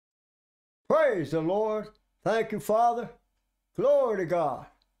Praise the Lord. Thank you, Father. Glory to God.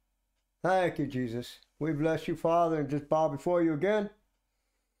 Thank you, Jesus. We bless you, Father, and just bow before you again.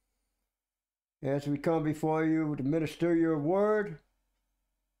 As we come before you to minister your word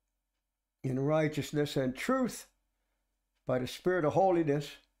in righteousness and truth by the Spirit of holiness,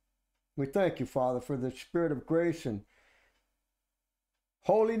 we thank you, Father, for the Spirit of grace and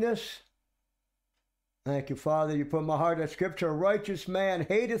holiness. Thank you, Father. You put in my heart that scripture, a righteous man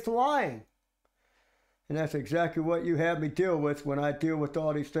hateth lying. And that's exactly what you have me deal with when I deal with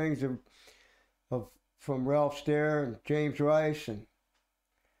all these things from Ralph Stair and James Rice and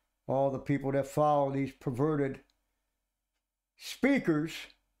all the people that follow these perverted speakers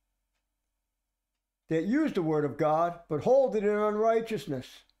that use the word of God but hold it in unrighteousness.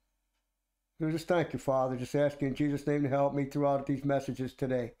 So just thank you, Father. Just asking in Jesus' name to help me throughout these messages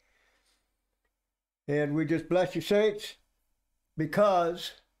today. And we just bless you, saints,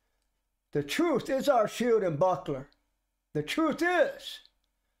 because the truth is our shield and buckler. The truth is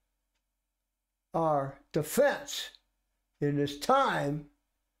our defense in this time.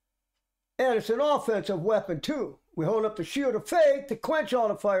 And it's an offensive weapon, too. We hold up the shield of faith to quench all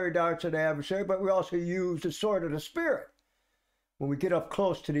the fiery darts of the adversary, but we also use the sword of the Spirit when we get up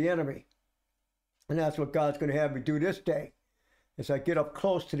close to the enemy. And that's what God's going to have me do this day, as I get up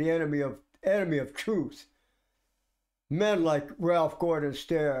close to the enemy of truth. Men like Ralph Gordon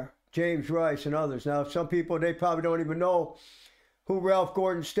Stair, James Rice, and others. Now, some people, they probably don't even know who Ralph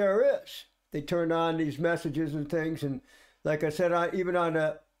Gordon Stair is. They turn on these messages and things, and like I said, I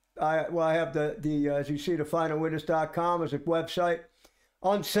have the as you see, the finalwitness.com as a website,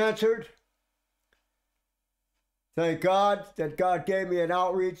 uncensored. Thank God that God gave me an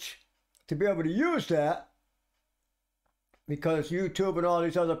outreach to be able to use that, because YouTube and all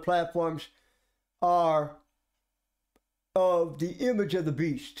these other platforms are of the image of the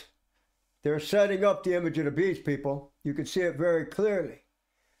beast. They're setting up the image of the beast, people. You can see it very clearly,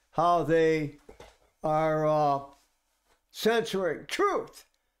 how they are censoring truth.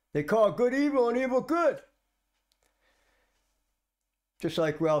 They call good evil and evil good. Just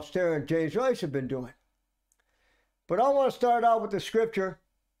like Ralph Stair and James Rice have been doing. But I want to start out with the scripture,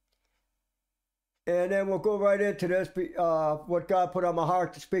 and then we'll go right into this, what God put on my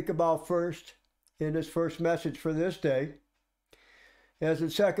heart to speak about first in this first message for this day. As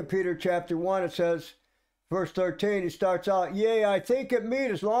in 2 Peter chapter 1, it says, verse 13, he starts out, "Yea, I think it meet,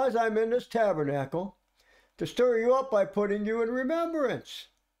 as long as I'm in this tabernacle, to stir you up by putting you in remembrance,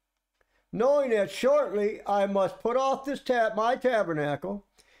 knowing that shortly I must put off this my tabernacle,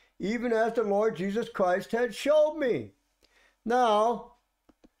 even as the Lord Jesus Christ had showed me." Now,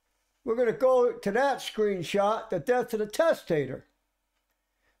 we're going to go to that screenshot, the death of the testator,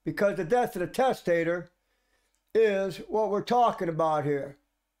 because the death of the testator is what we're talking about here.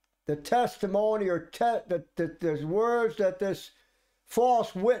 The testimony or the words that this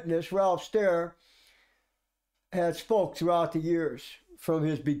false witness, Ralph Stair, had spoke throughout the years. From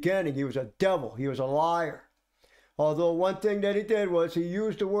his beginning, he was a devil. He was a liar. Although one thing that he did was he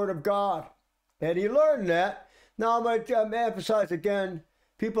used the word of God. And he learned that. Now I'm going to emphasize again,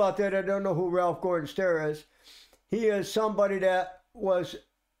 people out there that don't know who Ralph Gordon Stair is, he is somebody that was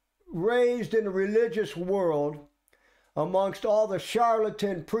raised in the religious world amongst all the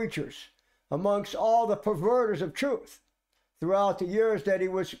charlatan preachers, amongst all the perverters of truth. Throughout the years that he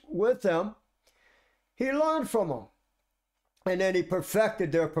was with them, he learned from them. And then he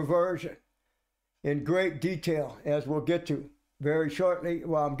perfected their perversion in great detail, as we'll get to very shortly.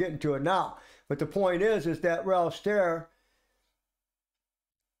 Well, I'm getting to it now. But the point is that Ralph Stair,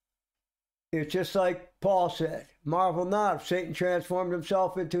 it's just like Paul said, "Marvel not if Satan transformed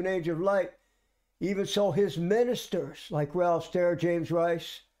himself into an angel of light. Even so his ministers," like Ralph Stair, James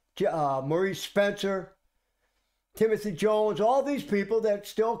Rice, Maurice Spencer, Timothy Jones, all these people that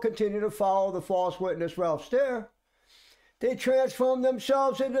still continue to follow the false witness Ralph Stair, they transform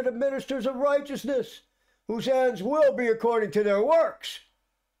themselves into the ministers of righteousness, whose ends will be according to their works.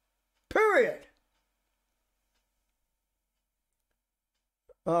 Period.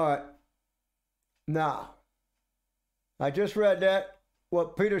 All right. Now, I just read that.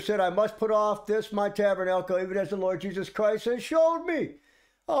 What Peter said, "I must put off this my tabernacle, even as the Lord Jesus Christ has showed me."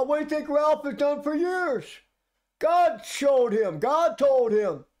 Oh, what do you think Ralph has done for years? God showed him. God told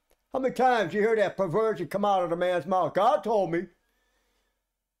him. How many times you hear that perversion come out of the man's mouth? God told me.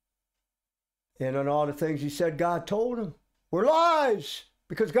 And on all the things he said God told him were lies,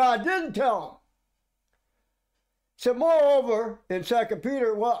 because God didn't tell him. So moreover, in 2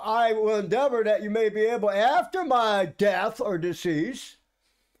 Peter, "Well, I will endeavor that you may be able, after my death or decease,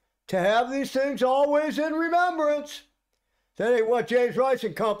 to have these things always in remembrance, That ain't what James Rice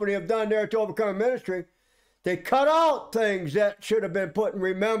and company have done there at the Overcomer Ministry. They cut out things that should have been put in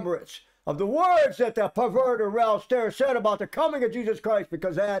remembrance of the words that the perverter Ralph Stair said about the coming of Jesus Christ,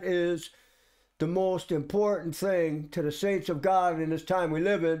 because that is the most important thing to the saints of God in this time we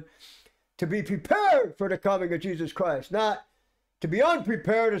live in, to be prepared for the coming of Jesus Christ, not to be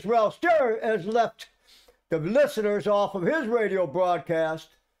unprepared, as Ralph Stair has left the listeners off of his radio broadcast.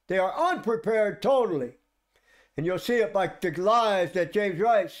 They are unprepared totally. And you'll see it by the lies that James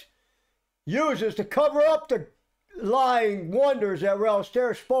Rice uses to cover up the lying wonders that Ralph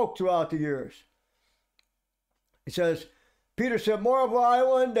Stair spoke throughout the years. He says, Peter said, moreover, I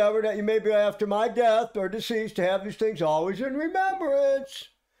will endeavor that you may be after my death or decease to have these things always in remembrance.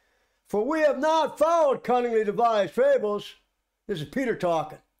 For we have not followed cunningly devised fables. This is Peter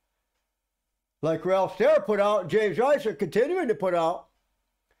talking. Like Ralph Stair put out, and James Rice are continuing to put out,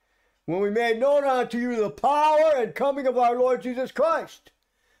 when we made known unto you the power and coming of our Lord Jesus Christ,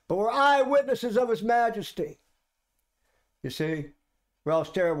 but we're eyewitnesses of his majesty. You see, Ralph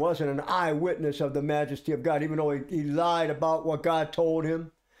Stair wasn't an eyewitness of the majesty of God, even though he lied about what God told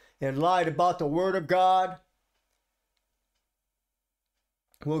him and lied about the word of God.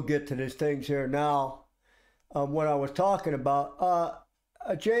 We'll get to these things here now, what I was talking about.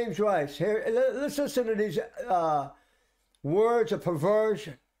 James Rice, here, let's listen to these words of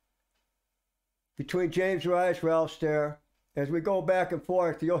perversion between James Rice, Ralph Stair. As we go back and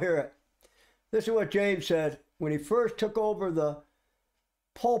forth, you'll hear it. This is what James said when he first took over the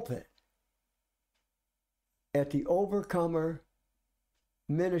pulpit at the Overcomer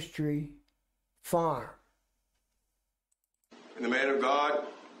Ministry farm. And the man of God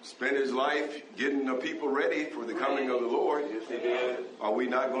spent his life getting the people ready for the coming of the Lord. Yes, he did. Are we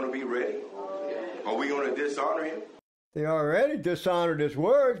not going to be ready? Are we going to dishonor him? They already dishonored his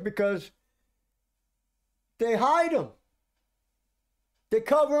words because they hide him. They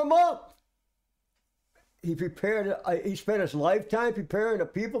cover him up. He spent his lifetime preparing the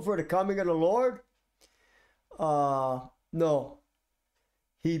people for the coming of the Lord. No.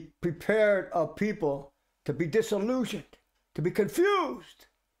 He prepared a people to be disillusioned, to be confused,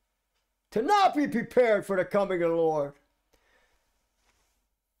 to not be prepared for the coming of the Lord.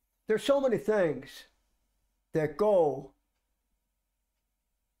 There's so many things that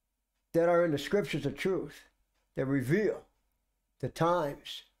are in the scriptures of truth that reveal the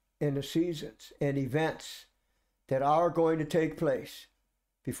times and the seasons and events that are going to take place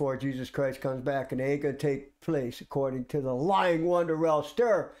before Jesus Christ comes back, and they ain't going to take place according to the lying wonder Ralph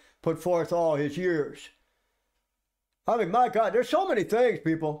Stair put forth all his years. I mean, my God, there's so many things,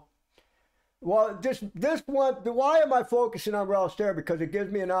 people. Well, this one, why am I focusing on Ralph Stair? Because it gives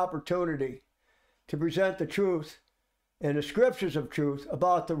me an opportunity to present the truth and the scriptures of truth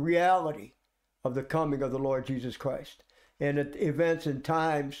about the reality of the coming of the Lord Jesus Christ and the events and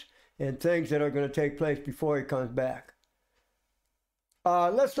times and things that are going to take place before he comes back.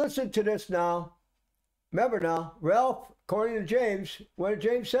 Let's listen to this now. Remember now, Ralph, according to James, what did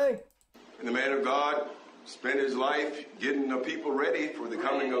James say? And the man of God spent his life getting the people ready for the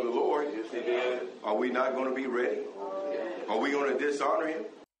coming of the Lord. Yes, he did. Are we not going to be ready? Are we going to dishonor him?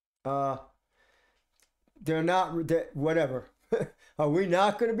 They're not, whatever. Are we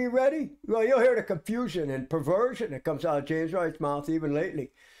not going to be ready? Well, you'll hear the confusion and perversion that comes out of James Rice's mouth even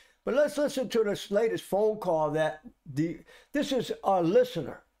lately. But let's listen to this latest phone call that this is a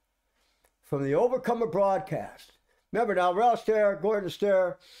listener from the Overcomer broadcast. Remember now, Ralph Stair, Gordon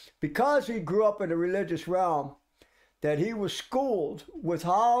Stair, because he grew up in the religious realm, that he was schooled with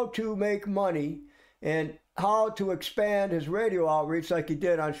how to make money and how to expand his radio outreach like he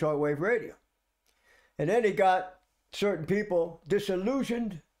did on shortwave radio. And then he got certain people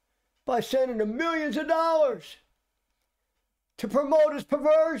disillusioned by sending them millions of dollars to promote his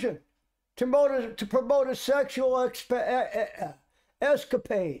perversion, to promote his sexual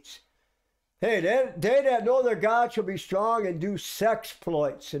escapades. Hey, they that know their God shall be strong and do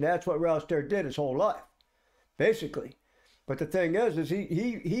sexploits. And that's what Ralph Stair did his whole life, basically. But the thing is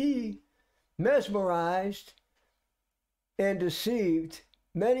he mesmerized and deceived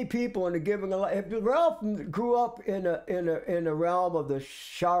many people into giving a life. Ralph grew up in a realm of the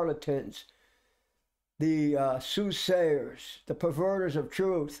charlatans, the soothsayers, the perverters of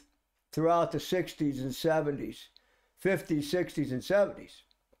truth throughout the 60s and 70s, 50s, 60s, and 70s.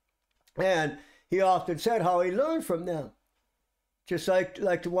 And he often said how he learned from them. Just like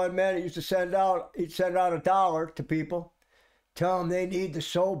the one man that used to send out $1 to people, tell them they need the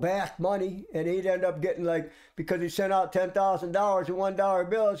so back money, and he'd end up getting, like, because he sent out $10,000 in $1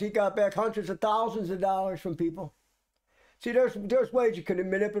 bills, he got back hundreds of thousands of dollars from people. See, there's ways you can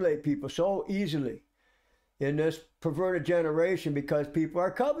manipulate people so easily. in this perverted generation because people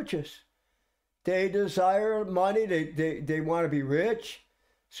are covetous. They desire money. They want to be rich.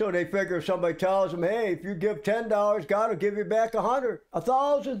 So they figure if somebody tells them, hey, if you give $10, God will give you back 100,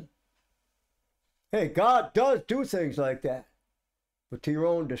 1,000. Hey, God does do things like that. But to your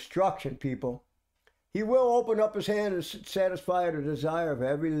own destruction, people. He will open up his hand and satisfy the desire of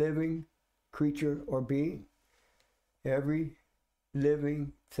every living creature or being. Every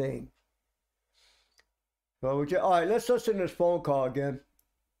living thing. Well, all right, let's listen to this phone call again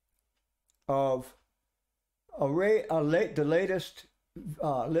of the latest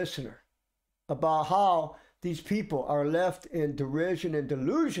listener about how these people are left in derision and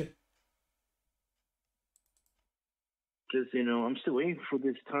delusion. Because, I'm still waiting for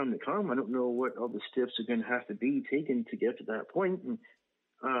this time to come. I don't know what all the steps are going to have to be taken to get to that point.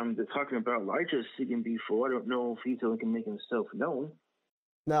 And they're talking about Elijah seeking before. I don't know if he's only can make himself known.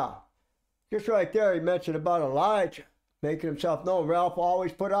 Now, just right there, he mentioned about Elijah making himself known. Ralph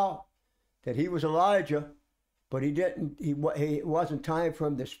always put out that he was Elijah, but he didn't. It wasn't time for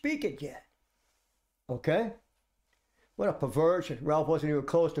him to speak it yet. Okay? What a perversion. Ralph wasn't even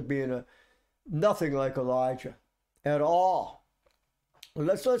close to being nothing like Elijah at all. Well,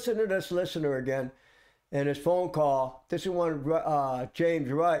 let's listen to this listener again and his phone call. This is one James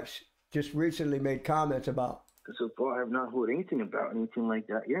Rice just recently made comments about. So far, I have not heard anything about anything like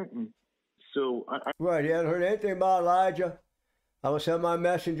that yet. And so Right, he hadn't heard anything about Elijah. I will send my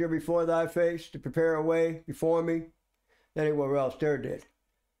messenger before thy face to prepare a way before me. Anyone else there did.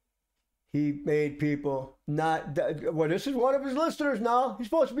 He made people not... Well, this is one of his listeners now. He's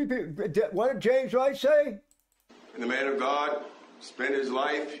supposed to be... What did James Rice say? And the man of God spent his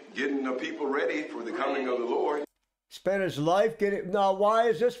life getting the people ready for the coming of the Lord. Spent his life getting... Now, why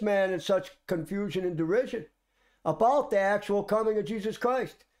is this man in such confusion and derision about the actual coming of Jesus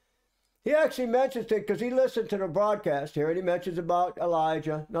Christ? He actually mentions it because he listened to the broadcast here, and he mentions about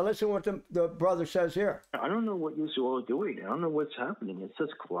Elijah. Now listen what the brother says here. I don't know what you're all doing. I don't know what's happening. It's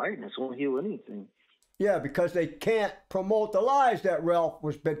such quietness. I won't hear anything. Yeah, because they can't promote the lies that Ralph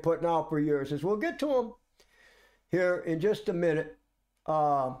was been putting out for years. As we'll get to him here in just a minute. What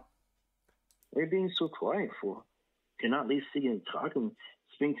are you being so quiet for? Can I at least see and talk and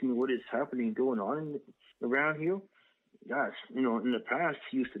speak to me what is happening going on around here? Gosh, in the past,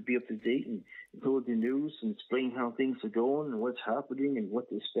 he used to be up to date and heard the news and explain how things are going and what's happening and what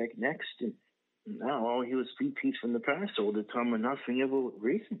to expect next. And now all he was repeats from the past all the time and nothing ever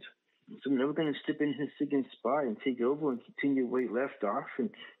recent. So I'm never going to step in his second spot and take over and continue where he left off and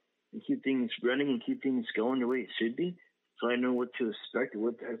keep things running and keep things going the way it should be. So I know what to expect and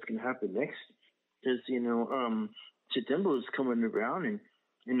what's going to happen next. Because, September is coming around, and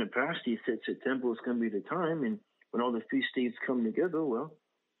in the past he said September is going to be the time, and when all the feast days come together, well,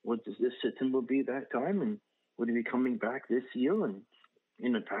 what does this September be that time? And would he be coming back this year? And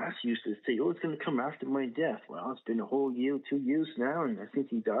in the past, he used to say, it's going to come after my death. Well, it's been a whole year, 2 years now, and I think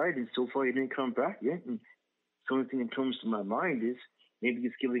he died, and so far he didn't come back yet. And the only thing that comes to my mind is maybe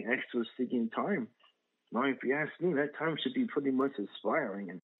he's giving extra seeking time. Now, if you ask me, that time should be pretty much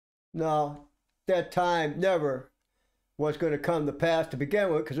expiring. No, that time never was going to come to pass to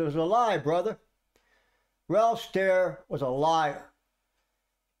begin with because it was a lie, brother. Ralph Stair was a liar.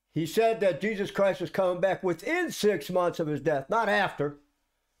 He said that Jesus Christ was coming back within 6 months of his death, not after.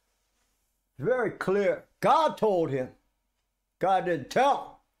 Very clear. God told him. God didn't tell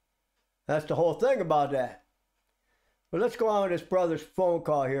him. That's the whole thing about that. Well, let's go on with this brother's phone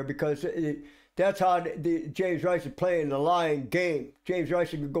call here because that's how James Rice is playing the lying game. James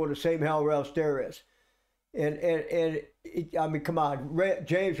Rice could go to the same hell Ralph Stair is. And I mean, come on.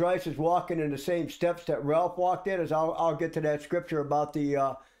 James Rice is walking in the same steps that Ralph walked in. As I'll get to that scripture about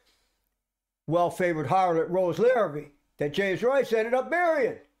the well-favored harlot Rose Larrabee that James Rice ended up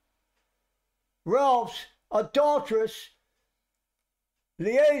marrying. Ralph's adulterous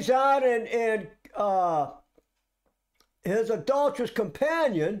liaison and his adulterous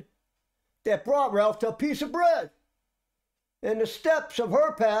companion that brought Ralph to a piece of bread. And the steps of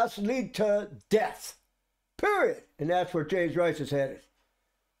her path lead to death. Period. And that's where James Rice is headed.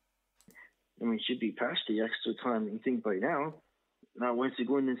 I mean, it should be past the extra time you think by now. Now, when's he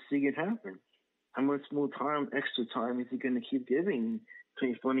going to see it happen? How much more time, extra time, is he going to keep giving?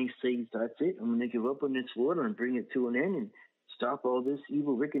 Pretty funny says, that's it. I'm going to give up on this water and bring it to an end and stop all this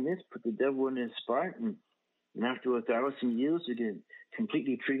evil wickedness, put the devil in his spot, and after 1,000 years, you're going to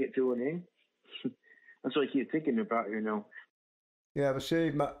completely bring it to an end. That's what I keep thinking about, Yeah, but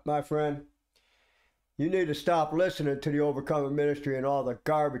see, my friend, you need to stop listening to the Overcomer Ministry and all the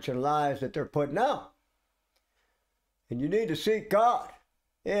garbage and lies that they're putting out. And you need to seek God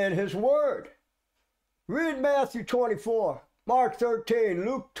and His Word. Read Matthew 24, Mark 13,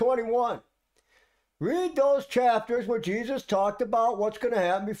 Luke 21. Read those chapters where Jesus talked about what's going to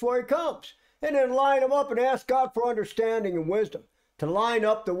happen before he comes. And then line them up and ask God for understanding and wisdom to line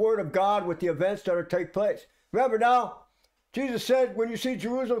up the word of God with the events that are take place. Remember now, Jesus said, when you see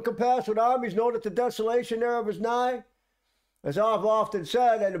Jerusalem compassed with armies, know that the desolation thereof is nigh. As I've often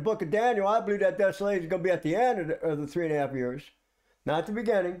said in the book of Daniel, I believe that desolation is going to be at the end of the 3.5 years, not the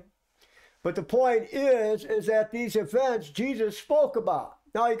beginning. But the point is that these events Jesus spoke about.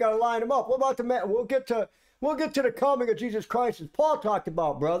 Now you got to line them up. What about the man? We'll get to the coming of Jesus Christ as Paul talked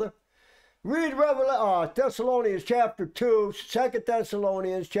about, brother. Read Thessalonians chapter 2, 2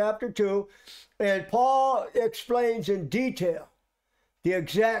 Thessalonians chapter 2, and Paul explains in detail the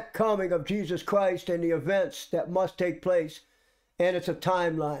exact coming of Jesus Christ and the events that must take place. And it's a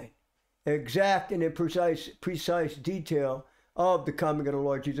timeline, exact and in precise detail of the coming of the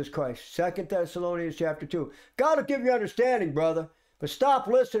Lord Jesus Christ. 2 Thessalonians chapter 2. God will give you understanding, brother. But stop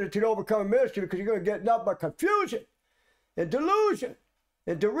listening to the Overcoming Ministry because you're going to get nothing but confusion and delusion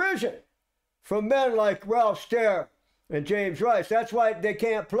and derision from men like Ralph Stair and James Rice. That's why they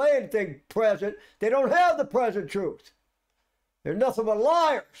can't play anything present. They don't have the present truth. They're nothing but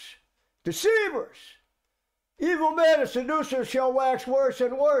liars, deceivers. Evil men and seducers shall wax worse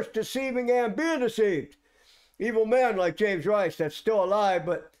and worse, deceiving and being deceived. Evil men like James Rice, that's still alive,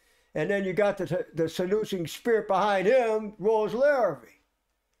 and then you got the seducing spirit behind him, Rose Larrabee.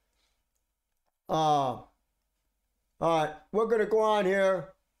 All right, we're going to go on here.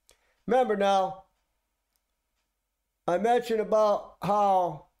 Remember now, I mentioned about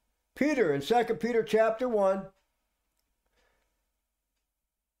how Peter in 2 Peter chapter 1,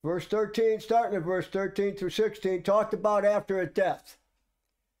 verse 13, starting at verse 13 through 16, talked about after a death.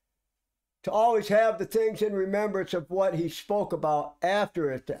 To always have the things in remembrance of what he spoke about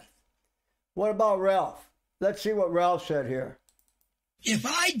after his death. What about Ralph? Let's see what Ralph said here. If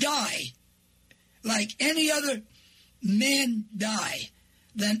I die like any other men die,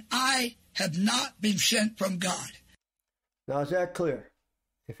 then I have not been sent from God. Now is that clear?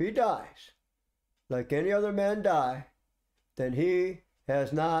 If he dies like any other man die, then he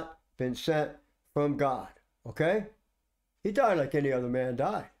has not been sent from God. Okay? He died like any other man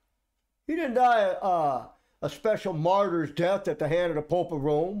died. He didn't die a special martyr's death at the hand of the Pope of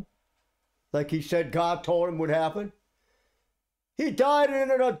Rome, like he said God told him would happen. He died in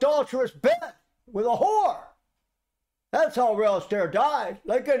an adulterous bed with a whore. That's how Ralph Stair died,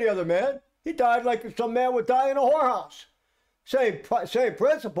 like any other man. He died like some man would die in a whorehouse. Same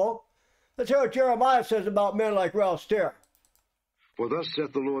principle. Let's hear what Jeremiah says about men like Ralph Stair. For thus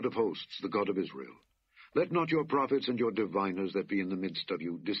saith the Lord of hosts, the God of Israel, let not your prophets and your diviners that be in the midst of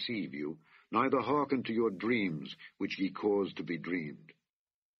you deceive you, neither hearken to your dreams which ye cause to be dreamed.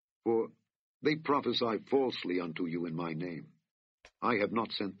 For they prophesy falsely unto you in my name. I have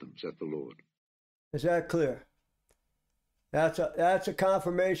not sent them, saith the Lord. Is that clear? That's a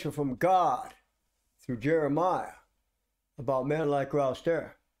confirmation from God through Jeremiah about men like Ralph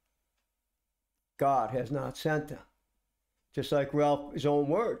Stair. God has not sent them. Just like Ralph's own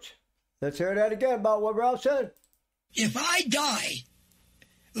words. Let's hear that again about what Ralph said. If I die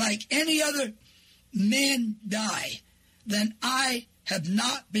like any other men die, then I have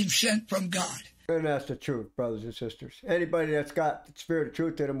not been sent from God. And that's the truth, brothers and sisters. Anybody that's got the spirit of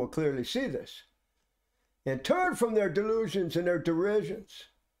truth in them will clearly see this. And turn from their delusions and their derisions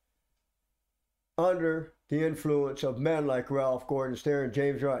under the influence of men like Ralph Gordon Stair and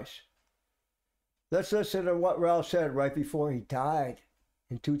James Rice. Let's listen to what Ralph said right before he died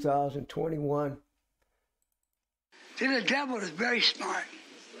in 2021. See, the devil is very smart.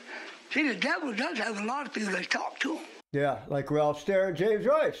 See, the devil does have a lot of people that talk to him. Yeah, like Ralph Stair and James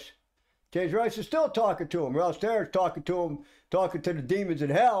Rice. James Rice is still talking to him. Ralph Stair is talking to him, talking to the demons in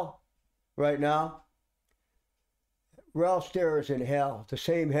hell right now. Ralph Stair is in hell, the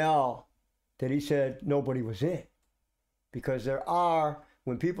same hell that he said nobody was in. Because there are,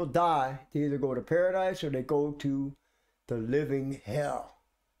 when people die, they either go to paradise or they go to the living hell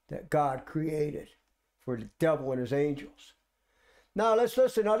that God created for the devil and his angels. Now let's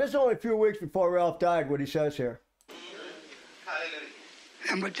listen. Now this is only a few weeks before Ralph died, what he says here.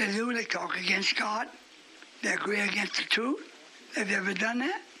 And what they do, they talk against God. They agree against the truth. Have you ever done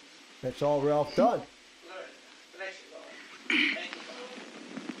that? That's all Ralph done.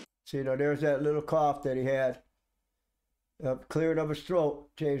 See, now there's that little cough that he had. Clearing of his throat.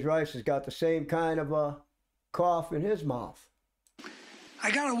 James Rice has got the same kind of a cough in his mouth. I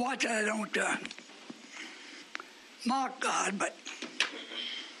gotta watch that I don't mock God, but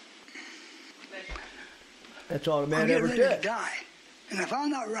that's all the man I'm ever ready did. to die. And if I'm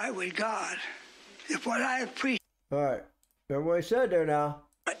not right with God, if what I have preached. All right. Remember what he said there now.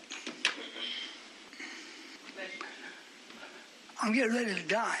 I'm getting ready to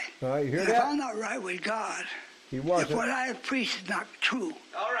die. All right, you hear And that? if I'm not right with God, He wasn't. if what I have preached is not true,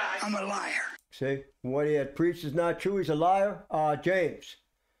 All right. I'm a liar. See, what he had preached is not true. He's a liar. James.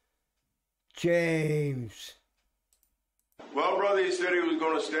 James. Well, brother, he said he was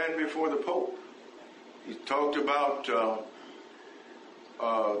going to stand before the Pope. He talked about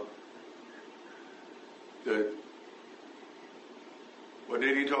what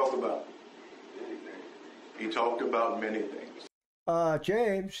did he talk about? He talked about many things.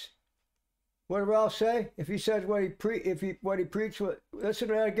 James. What did Ralph say? If he says what he preached, listen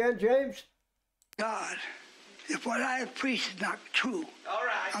to that again, James. God, if what I have preached is not true, All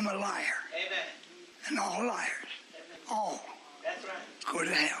right. I'm a liar. Amen. And all liars, all That's right. go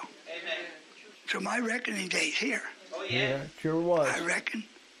to hell. Amen. So my reckoning day's here. Oh, yeah. Sure was. I reckon.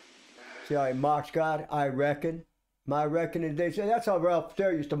 See how he mocks God? I reckon. My reckoning days. That's how Ralph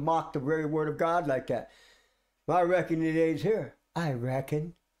Stair used to mock the very word of God like that. My reckoning day's here. I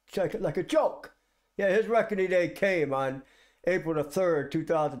reckon. It's like a joke. Yeah, his reckoning day came on April the 3rd,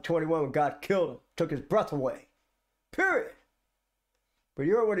 2021 when God killed him. Took his breath away. Period. But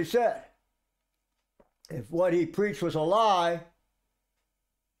you heard what he said. If what he preached was a lie,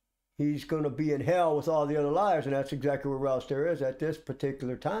 he's going to be in hell with all the other liars, and that's exactly where Ralph Stair is at this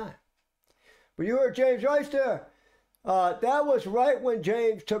particular time. But you heard James right there. That was right when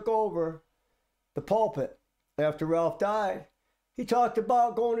James took over the pulpit after Ralph died. He talked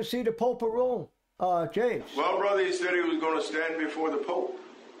about going to see the Pope of Rome. James. Well, brother, he said he was going to stand before the Pope.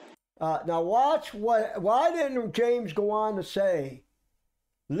 Now watch why didn't James go on to say,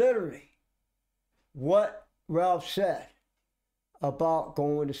 literally, what Ralph said about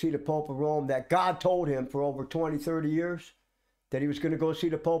going to see the Pope of Rome that God told him for over 20, 30 years that he was going to go see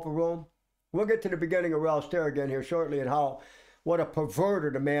the Pope of Rome? We'll get to the beginning of Ralph Stair again here shortly and what a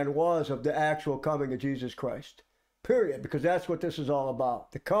perverter the man was of the actual coming of Jesus Christ. Period. Because that's what this is all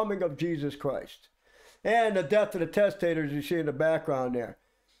about. The coming of Jesus Christ. And the death of the testators you see in the background there.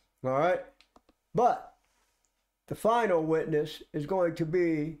 All right? But the final witness is going to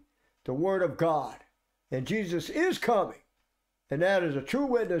be the Word of God. And Jesus is coming. And that is a true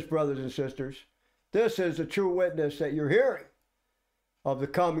witness, brothers and sisters. This is a true witness that you're hearing of the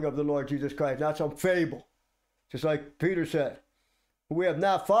coming of the Lord Jesus Christ, not some fable. Just like Peter said, we have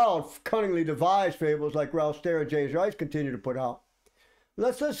not followed cunningly devised fables like Ralph Stair and James Rice continue to put out.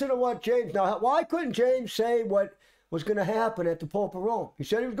 Let's listen to what James, now why couldn't James say what was going to happen at the Pope of Rome? He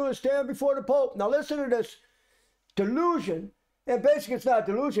said he was going to stand before the Pope. Now listen to this delusion, and basically it's not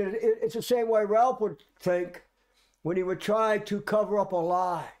delusion, it's the same way Ralph would think when he would try to cover up a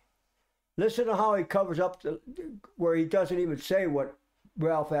lie. Listen to how he covers up, where he doesn't even say what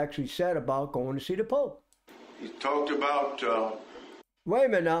Ralph actually said about going to see the Pope. He talked about... Wait a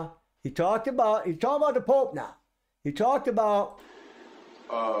minute now. He's talking about the Pope now. He talked about...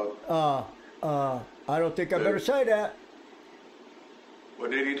 I don't think I better say that.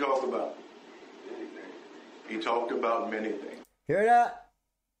 What did he talk about? He talked about many things. Hear that?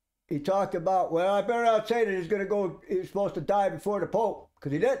 He talked about, well, I better not say that he's supposed to die before the Pope,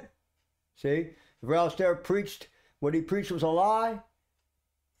 because he didn't. See? If Ralph Stair preached, what he preached was a lie,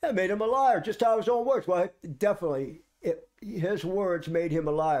 that made him a liar, just how his own words. Well, definitely, his words made him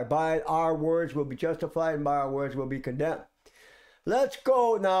a liar. By our words will be justified, and by our words will be condemned. Let's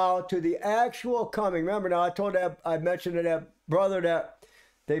go now to the actual coming. Remember now, I mentioned to that brother that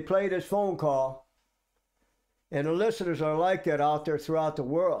they played his phone call, and the listeners are like that out there throughout the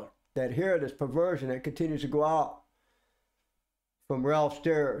world that hear this perversion that continues to go out from Ralph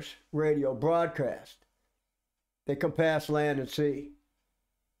Stair's radio broadcast. They come past land and sea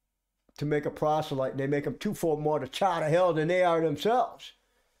to make a proselyte, and they make them twofold more the child of hell than they are themselves.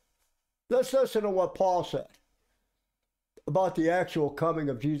 Let's listen to what Paul said about the actual coming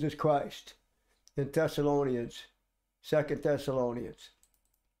of Jesus Christ in Thessalonians, 2 Thessalonians.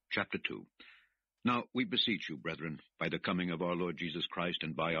 Chapter 2. Now we beseech you, brethren, by the coming of our Lord Jesus Christ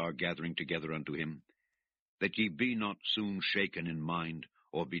and by our gathering together unto him, that ye be not soon shaken in mind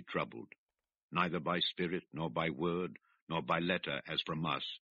or be troubled, neither by spirit, nor by word, nor by letter as from us,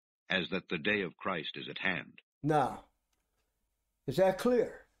 as that the day of Christ is at hand. Now, is that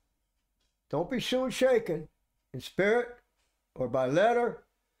clear? Don't be soon shaken in spirit or by letter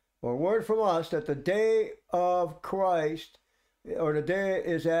or word from us that the day of Christ or the day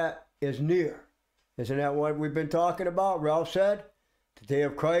is near. Isn't that what we've been talking about? Ralph said the day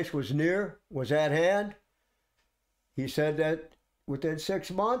of Christ was near, was at hand. He said that within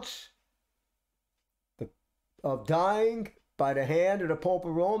 6 months of dying by the hand of the Pope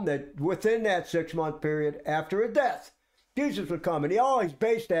of Rome that within that 6-month period after his death, Jesus would come. And he always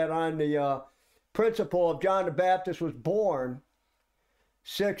based that on the principle of John the Baptist was born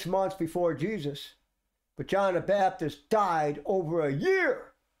 6 months before Jesus. But John the Baptist died over a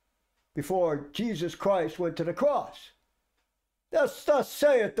year before Jesus Christ went to the cross. Thus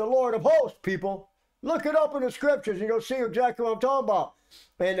saith the Lord of hosts, people. Look it up in the scriptures and you'll see exactly what I'm talking about.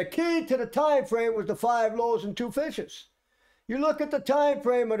 And the key to the time frame was the 5 loaves and 2 fishes. You look at the time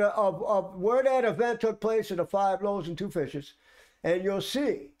frame of where that event took place in the 5 loaves and 2 fishes, and you'll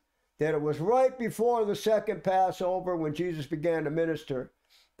see that it was right before the second Passover when Jesus began to minister.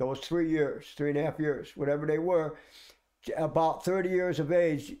 Those 3 years, 3.5 years, whatever they were, about 30 years of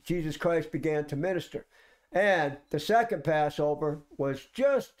age, Jesus Christ began to minister. And the second Passover was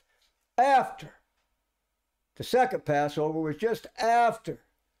just after. The second Passover was just after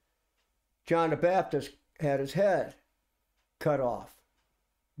John the Baptist had his head cut off.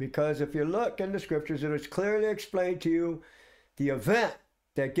 Because if you look in the scriptures, it is clearly explained to you the event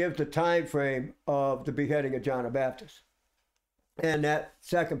that gives the time frame of the beheading of John the Baptist. And that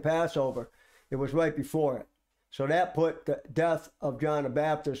second Passover, it was right before it. So that put the death of John the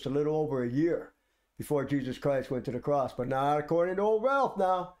Baptist a little over a year before Jesus Christ went to the cross. But not according to old Ralph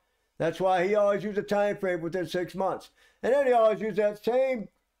now. That's why he always used a time frame within 6 months. And then he always used that same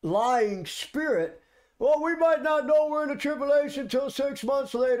lying spirit. Well, we might not know we're in the tribulation till 6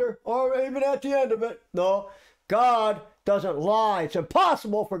 months later, or even at the end of it. No, God doesn't lie. It's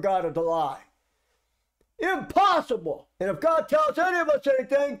impossible for God to lie. Impossible. And if God tells any of us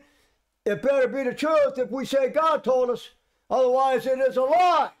anything, it better be the truth if we say God told us. Otherwise, it is a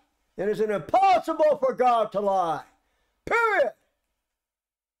lie. It is impossible for God to lie. Period.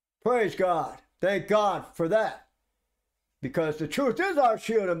 Praise God. Thank God for that. Because the truth is our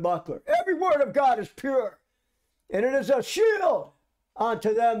shield and buckler. Every word of God is pure. And it is a shield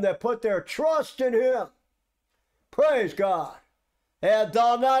unto them that put their trust in him. Praise God. Add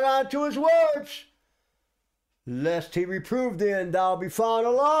thou not unto his words, lest he reprove thee and thou be found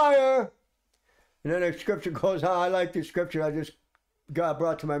a liar. And then the scripture goes on. I like this scripture. God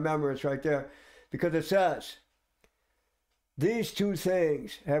brought to my remembrance right there. Because it says, these 2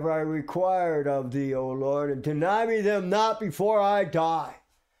 things have I required of thee, O Lord, and deny me them not before I die.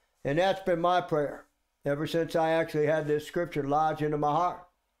 And that's been my prayer ever since I actually had this scripture lodged into my heart.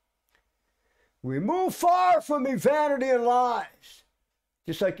 Remove far from me vanity and lies.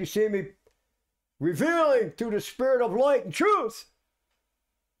 Just like you see me revealing through the spirit of light and truth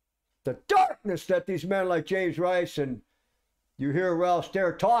the darkness that these men like James Rice and you hear Ralph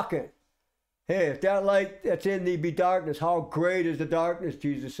Stair talking. Hey, if that light that's in thee be darkness, how great is the darkness,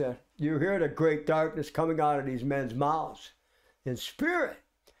 Jesus said. You hear the great darkness coming out of these men's mouths in spirit.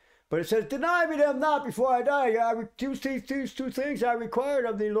 But it says, deny me them not before I die. These 2 things I required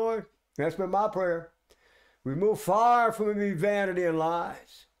of thee, Lord. That's been my prayer. Remove far from me vanity and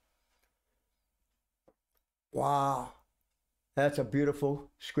lies. Wow. That's a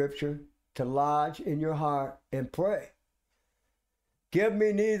beautiful scripture to lodge in your heart and pray. Give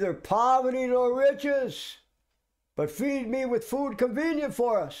me neither poverty nor riches, but feed me with food convenient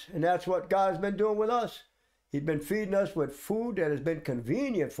for us. And that's what God has been doing with us. He's been feeding us with food that has been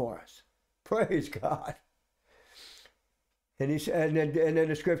convenient for us. Praise God. And then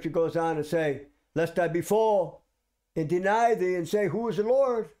the scripture goes on to say, lest I be full and deny thee and say, who is the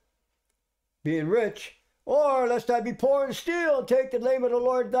Lord? Being rich. Or lest I be poor and steal and take the name of the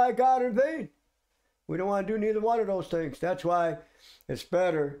Lord thy God in vain. We don't want to do neither one of those things. That's why it's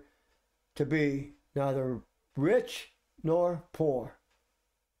better to be neither rich nor poor,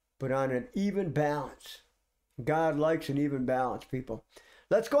 but on an even balance. God likes an even balance, people.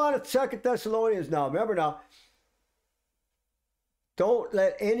 Let's go on to 2 Thessalonians now. Remember now, don't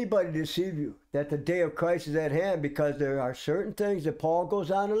let anybody deceive you that the day of Christ is at hand, because there are certain things that Paul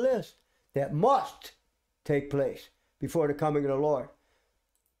goes on to list that must take place before the coming of the Lord.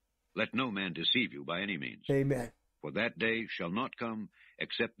 Let no man deceive you by any means. Amen. For that day shall not come,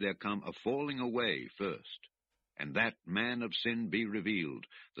 except there come a falling away first, and that man of sin be revealed,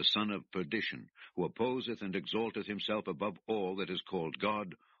 the son of perdition, who opposeth and exalteth himself above all that is called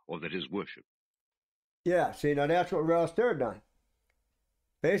God, or that is worshipped. Yeah, see, now that's what Ralph Stair done,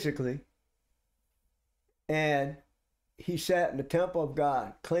 basically. And he sat in the temple of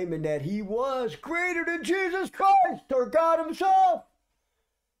God, claiming that he was greater than Jesus Christ, or God himself,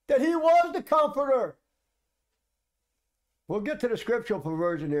 that he was the comforter. We'll get to the scriptural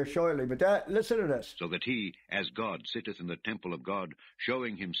perversion here shortly, but listen to this. So that he, as God, sitteth in the temple of God,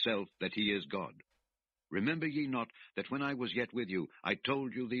 showing himself that he is God. Remember ye not that when I was yet with you, I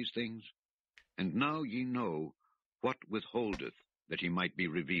told you these things? And now ye know what withholdeth, that he might be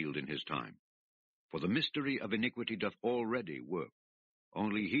revealed in his time? For the mystery of iniquity doth already work.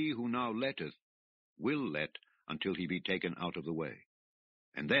 Only he who now letteth will let until he be taken out of the way.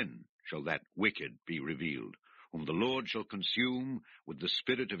 And then shall that wicked be revealed, whom the Lord shall consume with the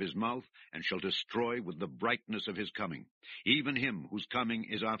spirit of his mouth, and shall destroy with the brightness of his coming, even him whose coming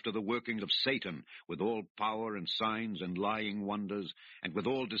is after the working of Satan, with all power and signs and lying wonders, and with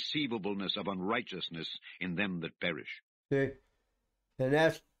all deceivableness of unrighteousness in them that perish. See? And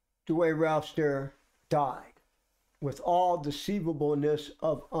that's the way Ralph Stair died, with all deceivableness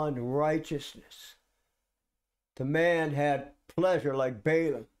of unrighteousness. The man had pleasure like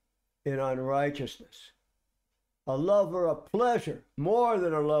Balaam in unrighteousness. A lover of pleasure more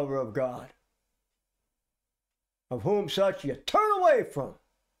than a lover of God, of whom such ye turn away from.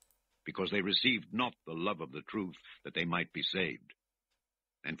 Because they received not the love of the truth, that they might be saved.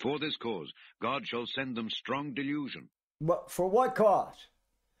 And for this cause God shall send them strong delusion. But for what cause?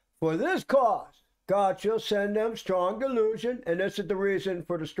 For this cause God shall send them strong delusion, and this is the reason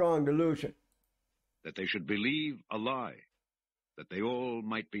for the strong delusion. That they should believe a lie, that they all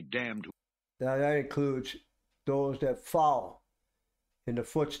might be damned. Now that includes those that follow in the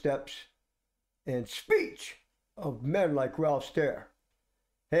footsteps and speech of men like Ralph Stair.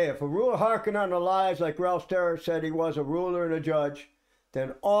 Hey, if a ruler hearken on the lies like Ralph Stair said he was a ruler and a judge,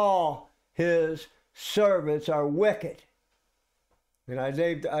 then all his servants are wicked. And I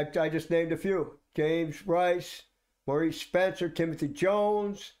just named a few. James Rice, Maurice Spencer, Timothy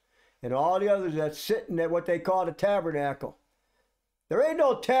Jones, and all the others that sitting at what they call the tabernacle. There ain't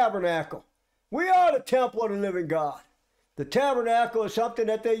no tabernacle. We are the temple of the living God. The tabernacle is something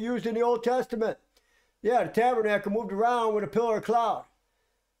that they used in the Old Testament. Yeah, the tabernacle moved around with a pillar of cloud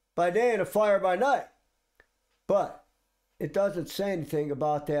by day and a fire by night. But it doesn't say anything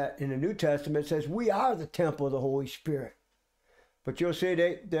about that in the New Testament. It says we are the temple of the Holy Spirit. But you'll see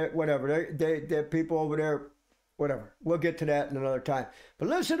they're people over there, whatever. We'll get to that in another time. But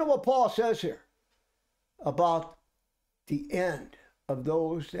listen to what Paul says here about the end of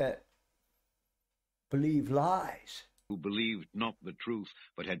those that believe lies. Who believed not the truth,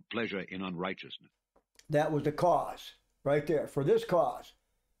 but had pleasure in unrighteousness. That was the cause, right there. For this cause,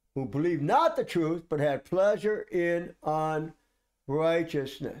 who believed not the truth, but had pleasure in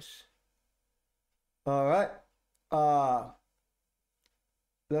unrighteousness. All right.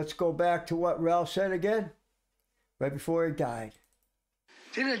 Let's go back to what Ralph said again, right before he died.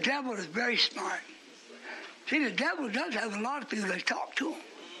 See, the devil is very smart. See, the devil does have a lot of people that talk to him.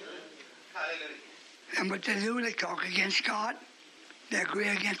 And what they do, they talk against God. They agree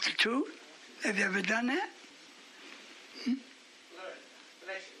against the truth. Have you ever done that?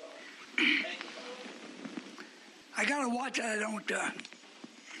 I gotta watch that I don't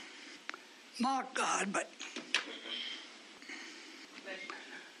mock God, but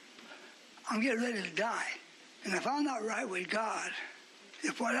I'm getting ready to die. And if I'm not right with God,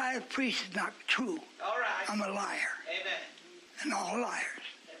 if what I have preached is not true, I'm a liar. Amen. And all liars,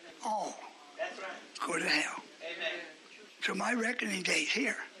 all That's right. go to hell. Amen. So my reckoning day's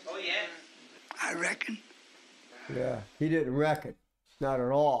here. Oh, yes. I reckon. Yeah, he didn't reckon, not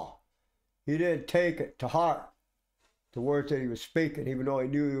at all. He didn't take it to heart, the words that he was speaking, even though he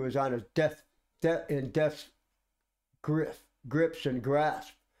knew he was on his death's grips and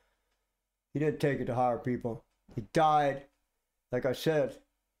grasp. He didn't take it to heart, people. He died, like I said,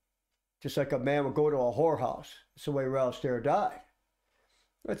 just like a man would go to a whorehouse. That's the way Ralph Stair died.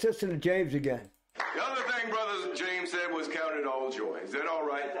 Let's listen to James again. The other thing Brother James said was count it all joy. Is that all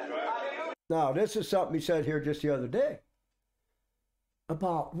right? Now, this is something he said here just the other day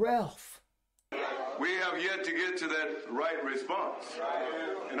about Ralph. We have yet to get to that right response.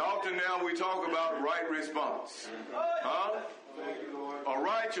 And often now we talk about right response. Huh? A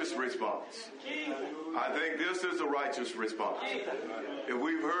righteous response. I think this is a righteous response. If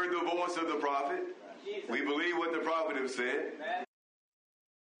we've heard the voice of the prophet, we believe what the prophet has said.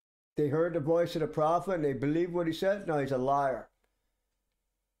 They heard the voice of the prophet and they believed what he said? No, he's a liar.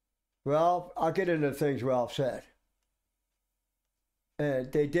 Ralph, I'll get into the things Ralph said.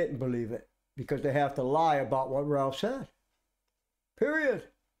 And they didn't believe it because they have to lie about what Ralph said. Period.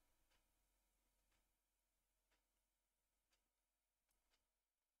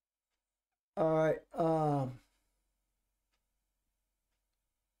 All right.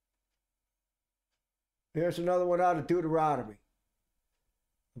 Here's another one out of Deuteronomy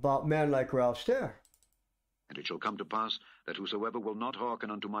about men like Ralph Stair. And it shall come to pass that whosoever will not hearken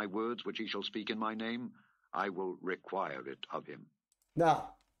unto my words which he shall speak in my name, I will require it of him.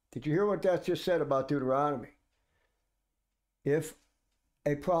 Now, did you hear what that just said about Deuteronomy? If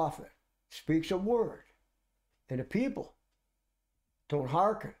a prophet speaks a word and the people don't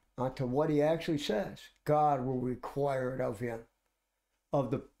hearken unto what he actually says, God will require it of him,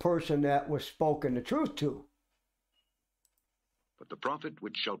 of the person that was spoken the truth to. But the prophet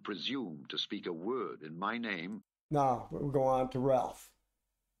which shall presume to speak a word in my name... Now, we'll go on to Ralph.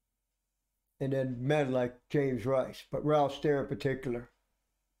 And then men like James Rice, but Ralph Stair in particular.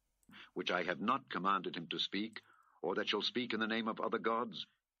 Which I have not commanded him to speak, or that shall speak in the name of other gods,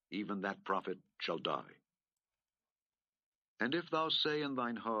 even that prophet shall die. And if thou say in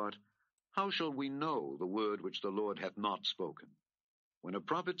thine heart, how shall we know the word which the Lord hath not spoken? When a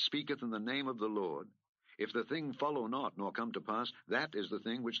prophet speaketh in the name of the Lord, if the thing follow not, nor come to pass, that is the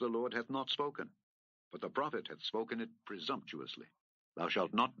thing which the Lord hath not spoken. But the prophet hath spoken it presumptuously. Thou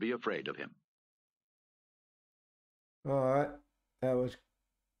shalt not be afraid of him. All right, that was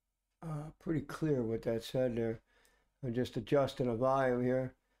pretty clear what that said there. I'm just adjusting the volume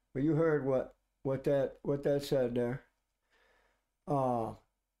here, but you heard what that said there.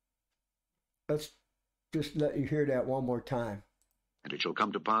 Let's just let you hear that one more time. And it shall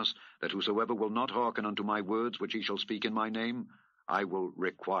come to pass that whosoever will not hearken unto my words which he shall speak in my name, I will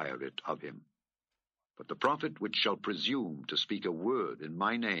require it of him. But the prophet which shall presume to speak a word in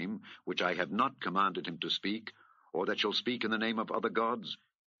my name, which I have not commanded him to speak, or that shall speak in the name of other gods,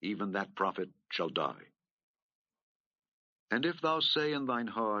 even that prophet shall die. And if thou say in thine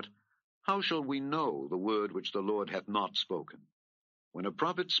heart, how shall we know the word which the Lord hath not spoken? When a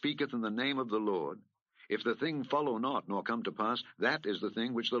prophet speaketh in the name of the Lord, if the thing follow not, nor come to pass, that is the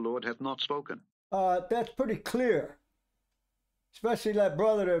thing which the Lord hath not spoken. That's pretty clear. Especially that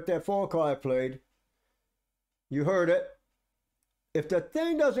brother that phone call I played. You heard it. If the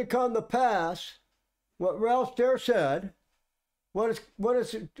thing doesn't come to pass, what Ralph Stair said, what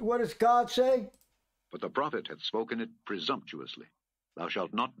does God say? But the prophet hath spoken it presumptuously. Thou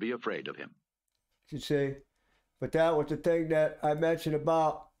shalt not be afraid of him. You see, but that was the thing that I mentioned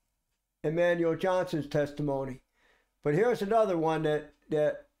about Emmanuel Johnson's testimony. But here's another one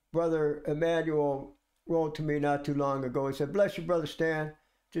that Brother Emmanuel wrote to me not too long ago. He said, bless you, Brother Stan.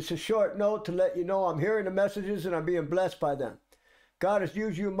 Just a short note to let you know I'm hearing the messages and I'm being blessed by them. God has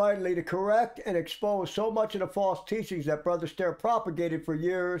used you mightily to correct and expose so much of the false teachings that Brother Stair propagated for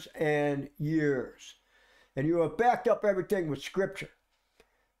years and years. And you have backed up everything with Scripture.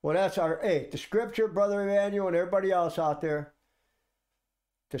 Well, that's the Scripture, Brother Emmanuel and everybody else out there.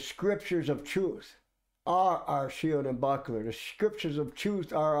 The Scriptures of truth are our shield and buckler. The Scriptures of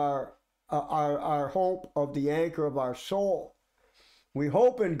truth are our hope of the anchor of our soul. We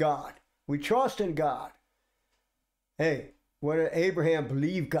hope in God. We trust in God. Hey, what did Abraham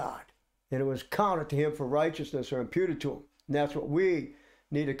believe God? And it was counted to him for righteousness or imputed to him. And that's what we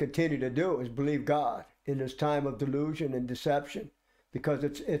need to continue to do, is believe God in this time of delusion and deception, because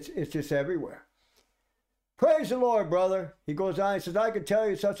it's just everywhere. Praise the Lord, brother. He goes on, he says, I can tell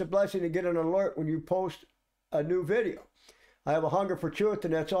you it's such a blessing to get an alert when you post a new video. I have a hunger for truth,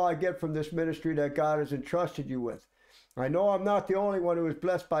 and that's all I get from this ministry that God has entrusted you with. I know I'm not the only one who is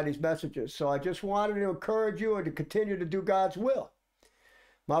blessed by these messages, so I just wanted to encourage you and to continue to do God's will.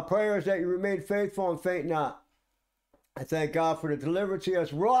 My prayer is that you remain faithful and faint not. I thank God for the deliverance he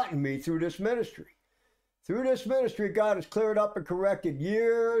has wrought in me through this ministry. Through this ministry, God has cleared up and corrected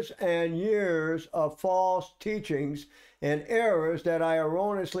years and years of false teachings and errors that I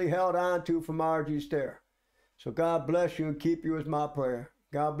erroneously held on to from R.G. Stair. So God bless you and keep you is my prayer.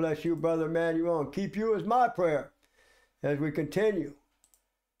 God bless you, Brother Emmanuel, and keep you is my prayer as we continue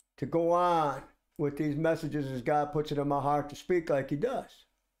to go on with these messages as God puts it in my heart to speak like he does.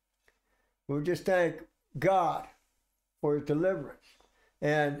 We just thank God for his deliverance.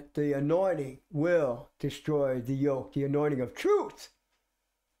 And the anointing will destroy the yoke, the anointing of truth,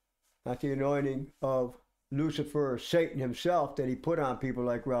 not the anointing of Lucifer or Satan himself that he put on people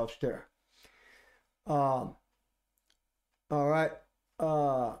like Ralph Stair. All right.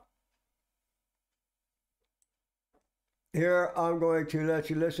 Here I'm going to let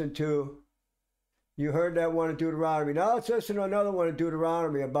you listen to, you heard that one in Deuteronomy. Now let's listen to another one in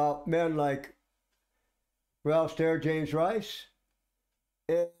Deuteronomy about men like Ralph Stair, James Rice,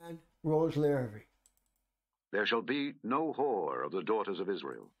 and Rose Larrabee. There shall be no whore of the daughters of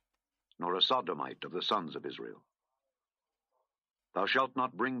Israel, nor a sodomite of the sons of Israel. Thou shalt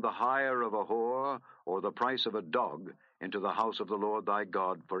not bring the hire of a whore or the price of a dog into the house of the Lord thy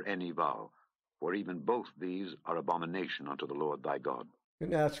God for any vow, for even both these are abomination unto the Lord thy God.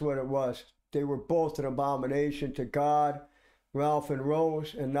 And that's what it was. They were both an abomination to God, Ralph and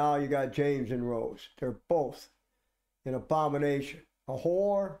Rose, and now you got James and Rose. They're both an abomination. A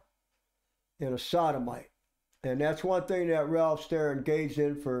whore and a sodomite. And that's one thing that Ralph Stair engaged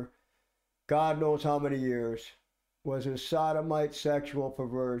in for God knows how many years. was his sodomite sexual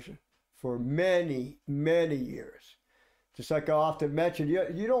perversion for many, many years. Just like I often mention,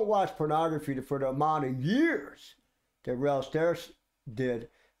 you don't watch pornography for the amount of years that Ralph Stair did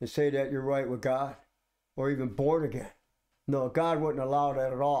and say that you're right with God or even born again. No, God wouldn't allow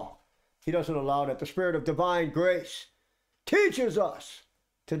that at all. He doesn't allow that. The Spirit of divine grace teaches us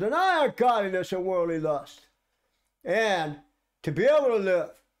to deny ungodliness and worldly lust and to be able to live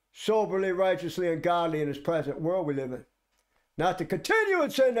soberly, righteously, and godly in this present world we live in. Not to continue in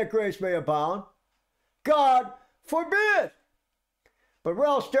sin that grace may abound. God forbid. But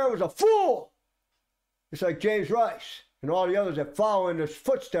Ralph Stair was a fool. It's like James Rice and all the others that follow in the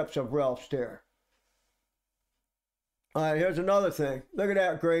footsteps of Ralph Stair. All right, here's another thing. Look at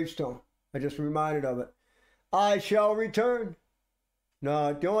that gravestone. I just reminded of it. I shall return.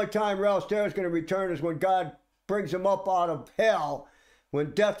 No, the only time Ralph Stair is going to return is when God brings him up out of hell,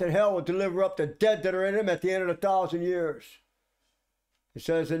 when death and hell will deliver up the dead that are in him at the end of 1,000 years. It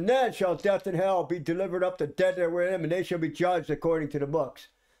says, and then shall death and hell be delivered up the dead that were in him, and they shall be judged according to the books.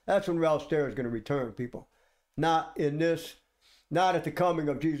 That's when Ralph Stair is going to return, people. Not in this, not at the coming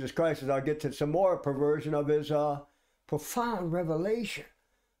of Jesus Christ, as I'll get to some more perversion of his profound revelation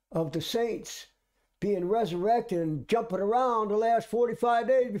of the saints being resurrected and jumping around the last 45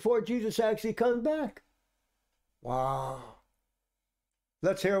 days before Jesus actually comes back. Wow.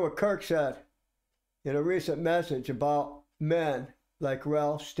 Let's hear what Kirk said in a recent message about men like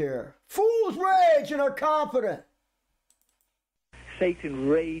Ralph Stair. Fools rage and are confident. Satan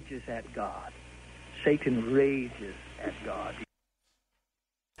rages at God. Satan rages at God.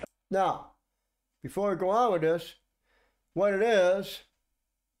 Now, before we go on with this, what it is,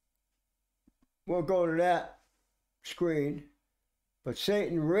 we'll go to that screen. But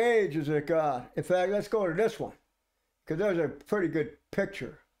Satan rages at God. In fact, let's go to this one, because there's a pretty good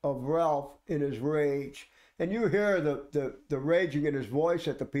picture of Ralph in his rage. And you hear the raging in his voice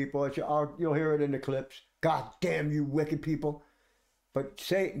at the people. You'll hear it in the clips. God damn you wicked people. But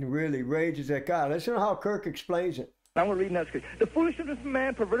Satan really rages at God. Listen to how Kirk explains it. I'm going to read that scripture. The foolishness of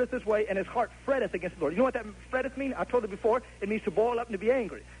man perverteth his way, and his heart fretteth against the Lord. You know what that fretteth means? I told you before, it means to boil up and to be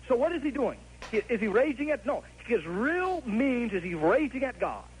angry. So what is he doing? Is he raging at? No. His real means is he's raging at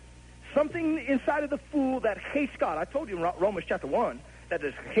God. Something inside of the fool that hates God. I told you in Romans chapter 1 that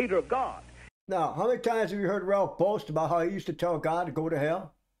is a hater of God. Now, how many times have you heard Ralph boast about how he used to tell God to go to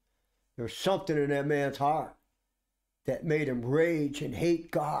hell? There's something in that man's heart that made him rage and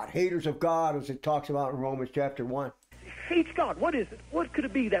hate God. Haters of God, as it talks about in Romans chapter 1. Hates God. What is it? What could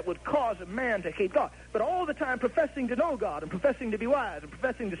it be that would cause a man to hate God? But all the time professing to know God and professing to be wise and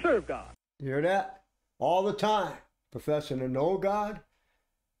professing to serve God. You hear that? All the time professing to know God.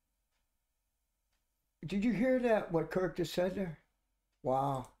 Did you hear that, what Kirk just said there?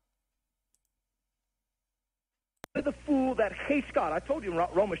 Wow. The fool that hates God. I told you in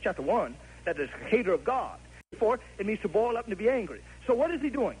Romans chapter 1 that is a hater of God. Before, it means to boil up and to be angry. So what is he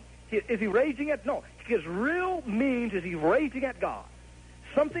doing? Is he raging at? No. His real means is he's raging at God.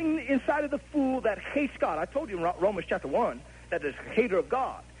 Something inside of the fool that hates God. I told you in Romans chapter 1 that is a hater of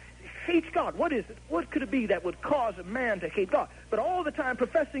God. Hates God. What is it? What could it be that would cause a man to hate God? But all the time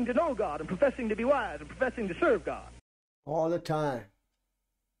professing to know God and professing to be wise and professing to serve God. All the time.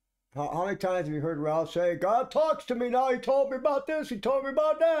 How many times have you heard Ralph say, God talks to me now, he told me about this, he told me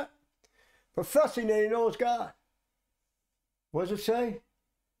about that. Professing that he knows God. What does it say?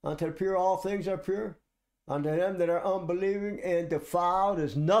 Unto the pure all things are pure. Unto them that are unbelieving and defiled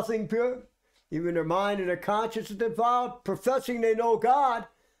is nothing pure. Even their mind and their conscience is defiled, professing they know God,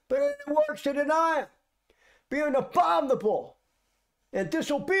 but in their works to deny him. Being abominable and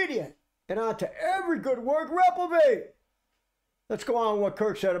disobedient, and unto every good work reprobate. Let's go on what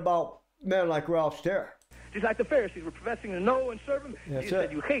Kirk said about men like Ralph Stair. Just like the Pharisees were professing to know and serve him. That's Jesus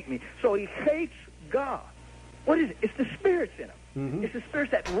said, you hate me. So he hates God. What is it? It's the spirits in him. Mm-hmm. It's the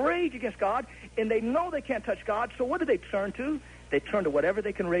spirits that rage against God, and they know they can't touch God, so what do they turn to? They turn to whatever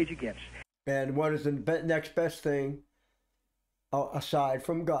they can rage against. And what is the next best thing aside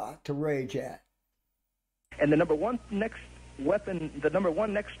from God to rage at? And the number one next weapon, the number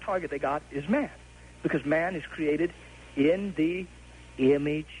one next target they got is man. Because man is created in the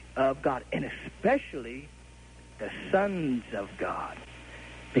image of God, and especially the sons of God,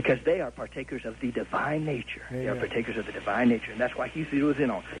 because they are partakers of the divine nature. They are partakers of the divine nature, and that's why he zeroes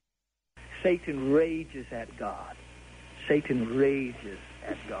in on. Satan rages at God. Satan rages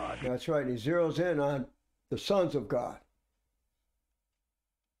at God. That's right. He zeroes in on the sons of God.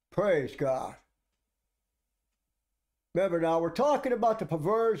 Praise God. Remember now, we're talking about the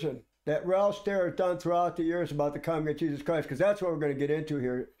perversion that Ralph Stair has done throughout the years about the coming of Jesus Christ, because that's what we're going to get into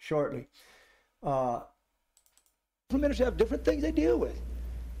here shortly. Ministers have different things they deal with.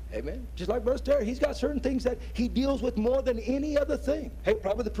 Amen. Just like Brother Stair, he's got certain things that he deals with more than any other thing. Hey,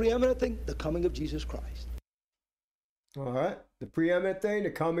 probably the preeminent thing, the coming of Jesus Christ. All right. The preeminent thing,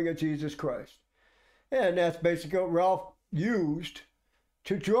 the coming of Jesus Christ. And that's basically what Ralph used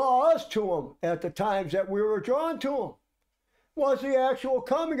to draw us to him at the times that we were drawn to him. Was the actual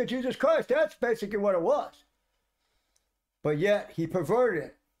coming of Jesus Christ. That's basically what it was. But yet, he perverted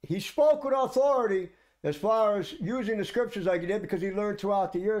it. He spoke with authority as far as using the scriptures like he did, because he learned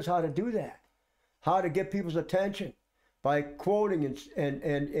throughout the years how to do that. How to get people's attention by quoting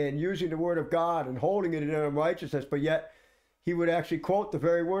and using the word of God and holding it in unrighteousness. But yet, he would actually quote the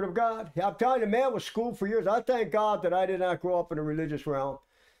very word of God. I'm telling you, the man was schooled for years. I thank God that I did not grow up in a religious realm.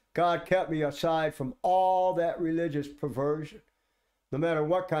 God kept me aside from all that religious perversion, no matter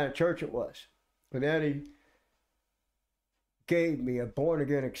what kind of church it was. But then he gave me a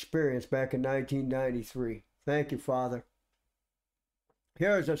born-again experience back in 1993. Thank you, Father.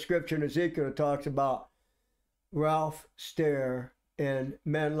 Here's a scripture in Ezekiel that talks about Ralph Stair and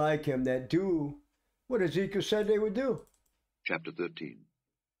men like him that do what Ezekiel said they would do. Chapter 13.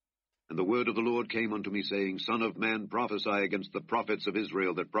 And the word of the Lord came unto me, saying, Son of man, prophesy against the prophets of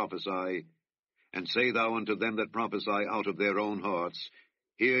Israel that prophesy, and say thou unto them that prophesy out of their own hearts,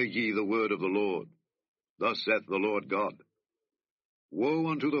 Hear ye the word of the Lord. Thus saith the Lord God. Woe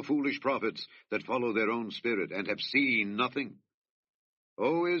unto the foolish prophets that follow their own spirit, and have seen nothing.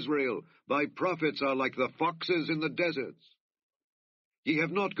 O Israel, thy prophets are like the foxes in the deserts. Ye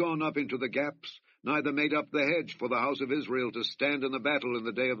have not gone up into the gaps, neither made up the hedge for the house of Israel to stand in the battle in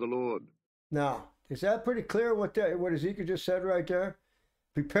the day of the Lord. Now, is that pretty clear what Ezekiel just said right there?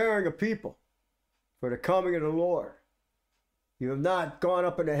 Preparing a people for the coming of the Lord. You have not gone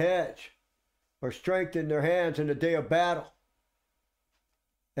up in the hedge or strengthened their hands in the day of battle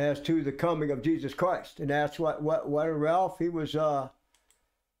as to the coming of Jesus Christ. And that's what Ralph, he was,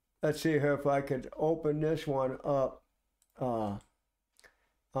 let's see here if I could open this one up on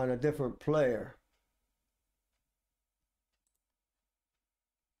a different player.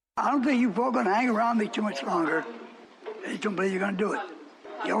 I don't think you folk are going to hang around me too much longer. I just don't believe you're going to do it.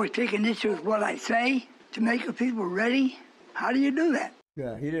 You always take an issue with what I say to make the people ready. How do you do that?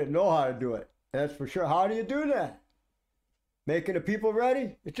 Yeah, he didn't know how to do it. That's for sure. How do you do that? Making the people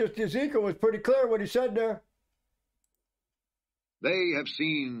ready? It's just Ezekiel was pretty clear what he said there. They have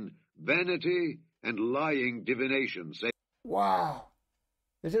seen vanity and lying divination. Wow.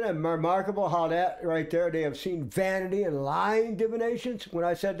 Isn't it remarkable how that right there, they have seen vanity and lying divinations? When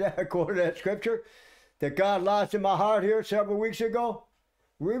I said that, I quoted that scripture that God lodged in my heart here several weeks ago.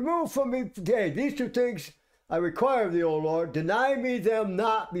 Remove from me today these two things I require of thee, O Lord. Deny me them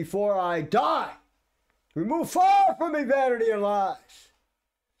not before I die. Remove far from me vanity and lies.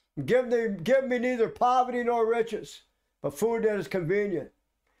 Give me neither poverty nor riches, but food that is convenient.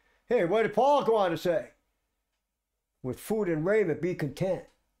 Hey, what did Paul go on to say? With food and raiment be content.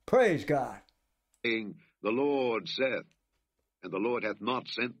 Praise God. Saying, the Lord saith, and the Lord hath not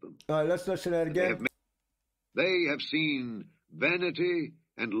sent them. All right, let's listen to that again. They have seen vanity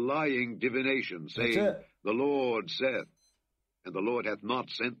and lying divination, saying, the Lord saith, and the Lord hath not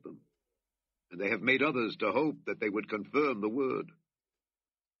sent them. And they have made others to hope that they would confirm the word.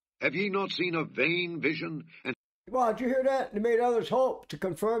 Have ye not seen a vain vision? And well, did you hear that? They made others hope to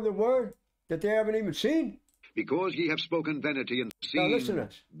confirm the word that they haven't even seen. Because ye have spoken vanity and seen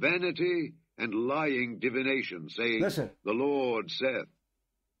vanity and lying divination, saying, the Lord saith,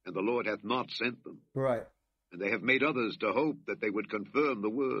 and the Lord hath not sent them. Right. And they have made others to hope that they would confirm the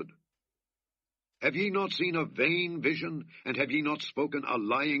word. Have ye not seen a vain vision, and have ye not spoken a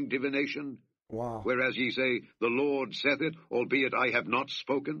lying divination? Wow. Whereas ye say, the Lord saith it, albeit I have not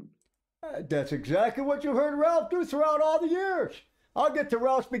spoken. That's exactly what you heard Ralph do throughout all the years. I'll get to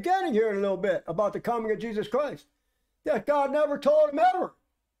Ralph's beginning here in a little bit about the coming of Jesus Christ. That God never told him ever.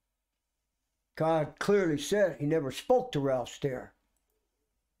 God clearly said he never spoke to Ralph Stair.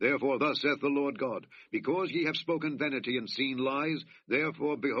 Therefore thus saith the Lord God, because ye have spoken vanity and seen lies,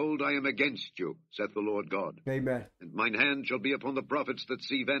 therefore, behold, I am against you, saith the Lord God. Amen. And mine hand shall be upon the prophets that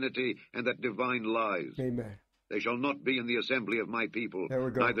see vanity and that divine lies. Amen. They shall not be in the assembly of my people, there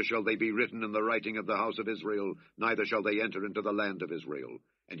we go. Neither shall they be written in the writing of the house of Israel, neither shall they enter into the land of Israel.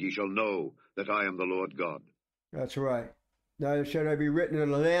 And ye shall know that I am the Lord God. That's right. Neither shall they be written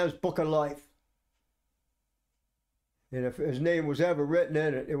in the Lamb's book of life. And if his name was ever written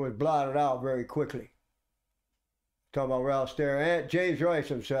in it, it was blotted out very quickly. Talking about Ralph Stair and James Rice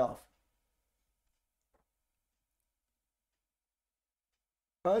himself.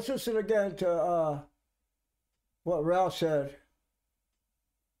 Let's listen again to what Ralph said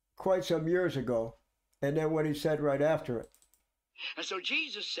quite some years ago And then what he said right after it. And so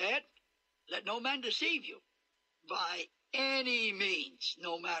Jesus said, let no man deceive you by any means,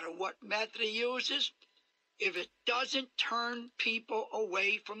 no matter what method he uses, if it doesn't turn people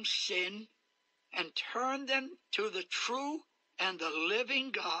away from sin and turn them to the true and the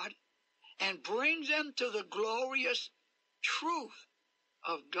living God and bring them to the glorious truth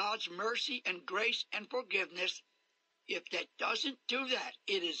of God's mercy and grace and forgiveness. If that doesn't do that,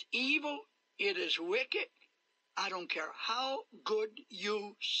 it is evil, it is wicked. I don't care how good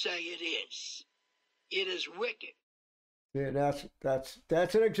you say it is. It is wicked. Yeah,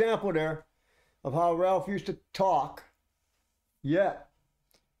 that's an example there of how Ralph used to talk. Yet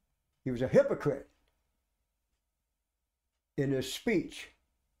he was a hypocrite in his speech.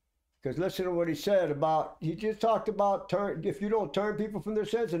 Because listen to what he said about, he just talked about if you don't turn people from their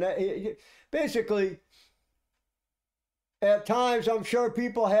sins. And basically, at times I'm sure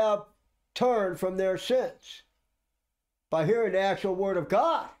people have turned from their sins by hearing the actual word of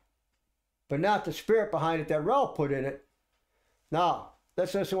God, but not the spirit behind it that Ralph put in it. Now,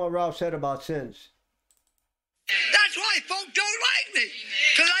 let's listen to what Ralph said about sins. That's why folk don't like me.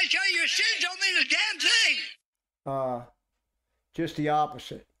 Because I tell you your sins don't mean a damn thing. Just the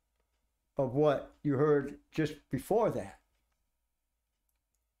opposite of what you heard just before that.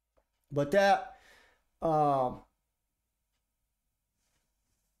 But that, I'll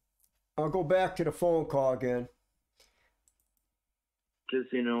go back to the phone call again. Because,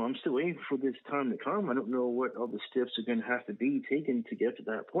 I'm still waiting for this time to come. I don't know what all the steps are going to have to be taken to get to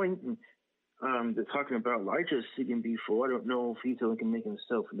that point. And they're talking about Elijah speaking before. I don't know if he's only can make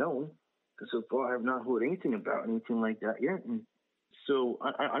himself known. Because so far I have not heard anything about anything like that yet. And so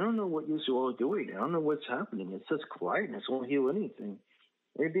I don't know what you're all doing. I don't know what's happening. It's such quietness. I won't hear anything.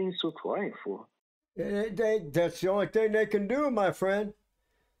 They're being so quiet for. That's the only thing they can do, my friend.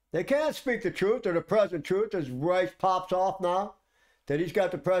 They can't speak the truth or the present truth as Rice pops off now that he's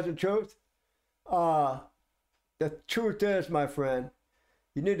got the present truth. The truth is, my friend,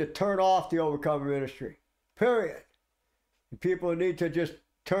 you need to turn off the Overcomer Ministry, period. And people need to just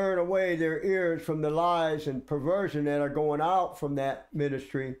turn away their ears from the lies and perversion that are going out from that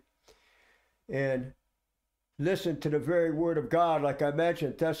ministry and listen to the very word of God, like I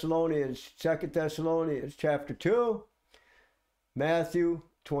mentioned, 2 Thessalonians chapter 2, Matthew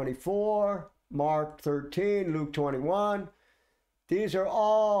 24, Mark 13, Luke 21. These are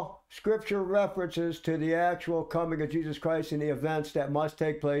all scripture references to the actual coming of Jesus Christ and the events that must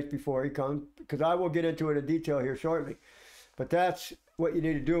take place before he comes, because I will get into it in detail here shortly. But that's what you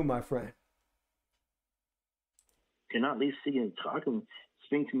need to do, my friend. Can I at least see and talk and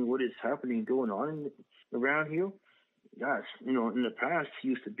speak to me what is happening, going on around here? Gosh, in the past, he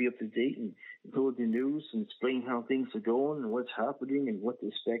used to be up to date and hold the news and explain how things are going and what's happening and what to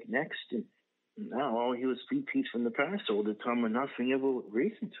expect next. And now all he was repeats from the past all the time and nothing ever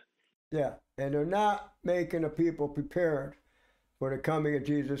recent. Yeah, and they're not making the people prepared for the coming of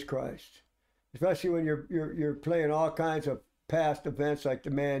Jesus Christ, especially when you're playing all kinds of past events like the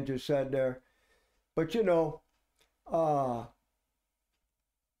man just said there. But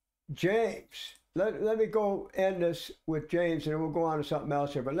James, let me go end this with James and then we'll go on to something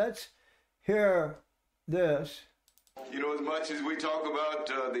else here. But let's hear this. As much as we talk about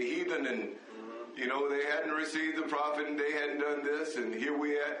the heathen and they hadn't received the prophet and they hadn't done this, and here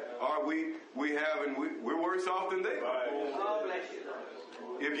we have, and we're worse off than they are.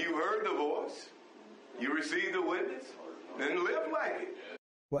 If you heard the voice, you received the witness, then live like it.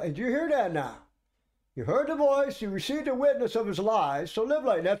 Well, did you hear that now? You heard the voice, you received the witness of his lies, so live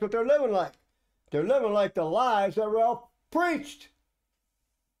like it. That's what they're living like. They're living like the lies that Ralph preached.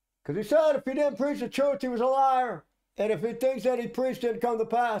 Because he said if he didn't preach the truth, he was a liar. And if he thinks that he preached didn't come to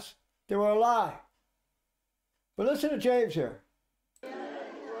pass, they were a lie. But listen to James here. Is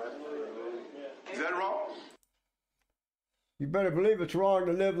that wrong? You better believe it's wrong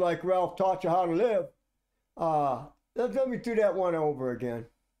to live like Ralph taught you how to live. Let me do that one over again.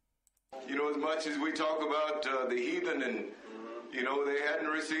 As much as we talk about the heathen and, they hadn't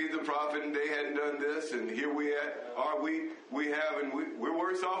received the prophet and they hadn't done this, and here we have, and we're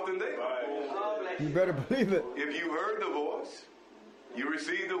worse off than they are. You better believe it. If you heard the voice, you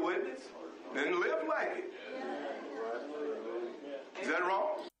received the witness, then live like it. Is that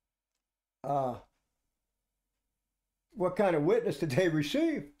wrong? What kind of witness did they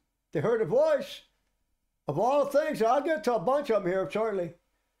receive? They heard a voice. Of all the things, I'll get to a bunch of them here shortly,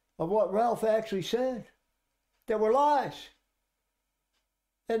 of what Ralph actually said. They were lies.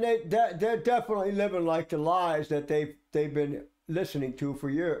 And they're definitely living like the lies that they've been listening to for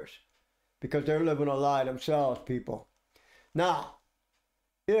years, because they're living a lie themselves, people. Now,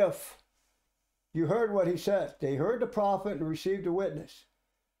 if You heard what he said. They heard the prophet and received a witness.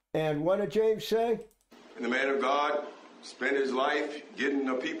 And what did James say? And the man of God spent his life getting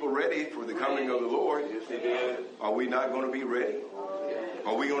the people ready for the coming of the Lord. Yes, he did. Are we not going to be ready?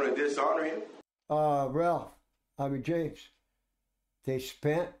 Are we going to dishonor him? James.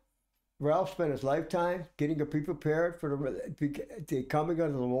 Ralph spent his lifetime getting the people prepared for the coming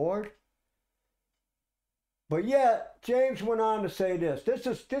of the Lord. But yet, James went on to say this.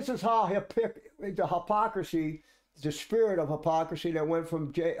 This is how the hypocrisy, the spirit of hypocrisy that went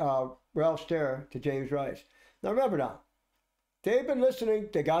from Ralph Stair to James Rice. Now remember now, they've been listening.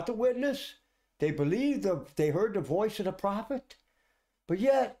 They got the witness. They believed they heard the voice of the prophet. But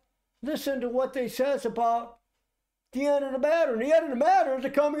yet, listen to what they says about the end of the matter. And the end of the matter is the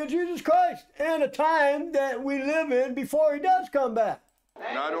coming of Jesus Christ and a time that we live in before he does come back.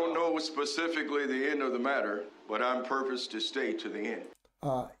 And I don't know specifically the end of the matter, but I'm purposed to stay to the end.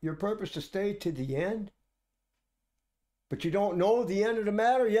 Your purpose to stay to the end? But you don't know the end of the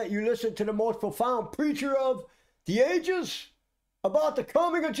matter, yet you listen to the most profound preacher of the ages about the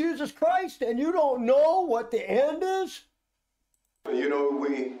coming of Jesus Christ, and you don't know what the end is? You know,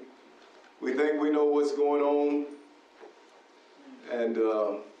 we think we know what's going on, and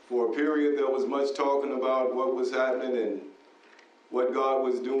for a period there was much talking about what was happening and what God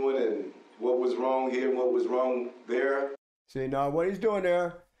was doing and what was wrong here and what was wrong there. See, now what he's doing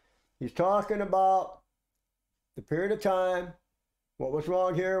there, he's talking about the period of time, what was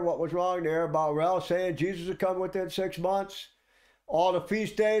wrong here, what was wrong there, about Ralph saying Jesus will come within 6 months. All the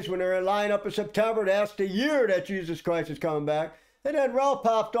feast days when they're in line up in September, that's the year that Jesus Christ is coming back. And then Ralph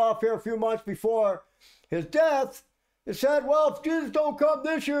popped off here a few months before his death and said, well, if Jesus don't come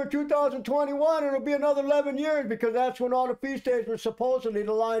this year in 2021, it'll be another 11 years because that's when all the feast days were supposedly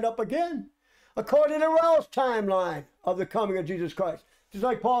to line up again, according to Ralph's timeline of the coming of Jesus Christ. Just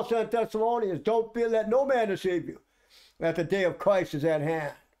like Paul said in Thessalonians, let no man deceive you, that the day of Christ is at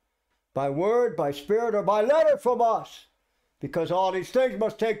hand, by word, by spirit, or by letter from us, because all these things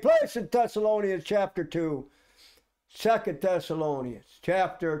must take place in Thessalonians chapter 2, 2 Thessalonians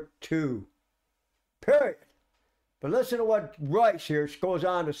chapter 2, period. But listen to what Rice here goes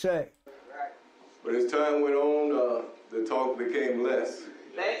on to say. But as time went on, the talk became less.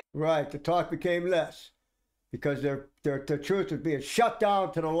 Right, the talk became less because the truth was being shut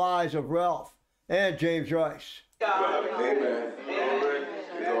down to the lies of Ralph and James Rice. Amen.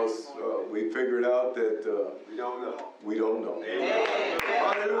 Because we figured out that we don't know. We don't know.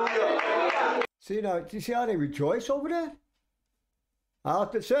 Hallelujah. See now, do you see how they rejoice over that? I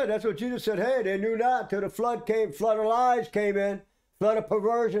often said, that's what Jesus said, hey, they knew not till the flood came, flood of lies came in, flood of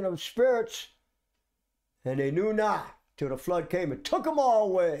perversion of spirits, and they knew not till the flood came and took them all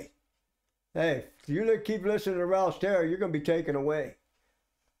away. Hey, if you keep listening to Ralph Stair, you're going to be taken away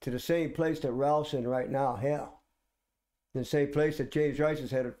to the same place that Ralph's in right now, hell. The same place that James Rice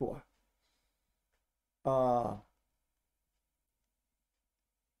is headed for.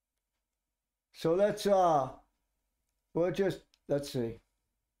 So let's see.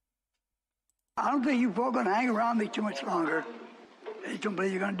 I don't think you folk are going to hang around me too much longer. I just don't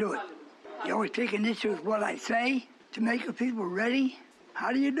believe you're going to do it. You always take an issue with what I say to make the people ready.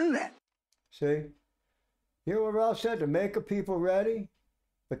 How do you do that? See? You hear what Ralph said? To make the people ready?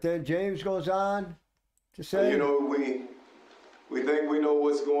 But then James goes on to say... You know, we think we know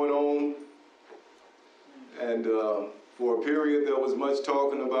what's going on. And for a period there was much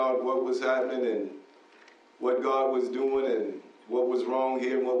talking about what was happening and what God was doing and what was wrong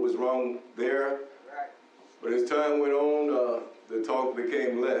here and what was wrong there. But as time went on, the talk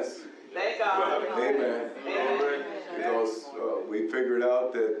became less. Amen. Because we figured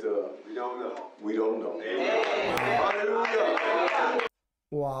out that we don't know. We don't know. Hallelujah.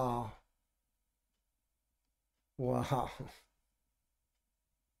 Wow. Wow.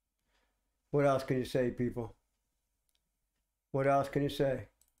 What else can you say, people? What else can you say?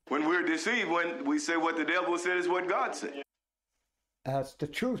 When we're deceived, when we say what the devil said is what God said. That's the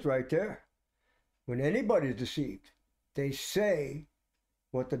truth right there. When anybody's deceived, they say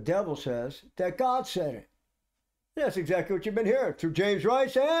what the devil says, that God said it. That's exactly what you've been hearing through James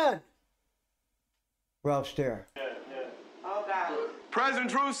Rice and Ralph Stair. Present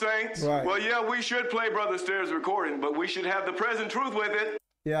truth, saints. Right. Well, yeah, we should play Brother Stair's recording, but we should have the present truth with it.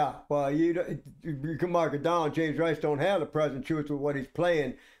 Yeah, well, you can mark it down. James Rice don't have the present truth with what he's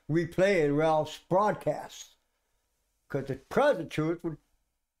playing, replaying Ralph's broadcasts. Because the present truth would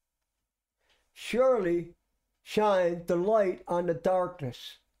surely shine the light on the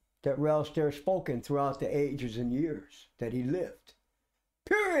darkness that Ralph Stair spoken throughout the ages and years that he lived.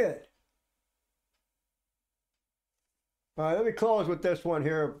 Period. All right, let me close with this one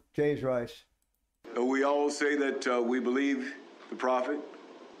here, James Rice. We all say that we believe the prophet.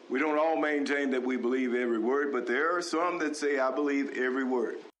 We don't all maintain that we believe every word, but there are some that say, I believe every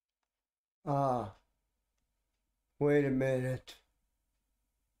word. Wait a minute.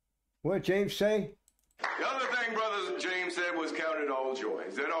 What did James say? The other thing Brother James said was count it all joy.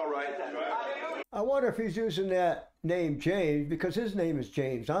 Is that all right? I wonder if he's using that name James because his name is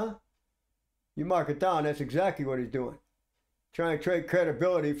James, huh? You mark it down, that's exactly what he's doing. Trying to trade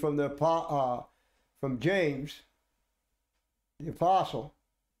credibility from from James, the apostle,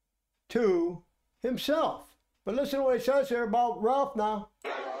 to himself. But listen to what he says here about Ralph now.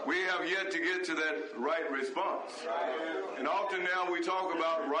 We have yet to get to that right response. And often now we talk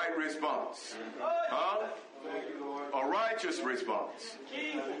about right response. Huh? A righteous response.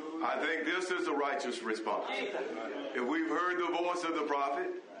 I think this is a righteous response. If we've heard the voice of the prophet,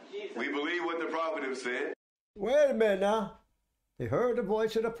 we believe what the prophet has said. Wait a minute now. They heard the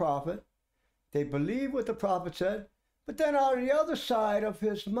voice of the prophet. They believed what the prophet said. But then on the other side of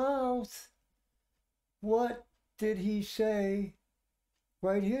his mouth, what did he say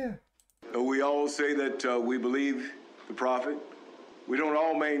right here? We all say that we believe the prophet. We don't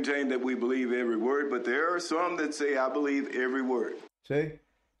all maintain that we believe every word, but there are some that say, I believe every word. See,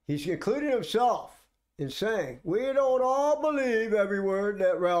 he's including himself in saying, we don't all believe every word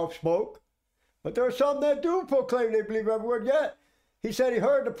that Ralph spoke, but there are some that do proclaim they believe every word. Yet, he said he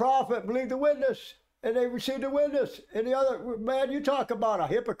heard the prophet, believed the witness, and they received the witness. And the other, man, you talk about a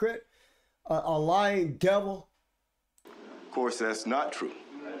hypocrite, a lying devil. Of course, that's not true.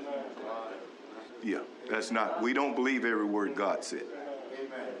 Yeah, that's not. We don't believe every word God said.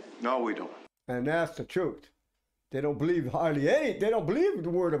 No, we don't. And that's the truth. They don't believe hardly any. They don't believe the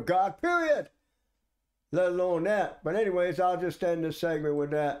word of God, period. Let alone that. But anyways, I'll just end this segment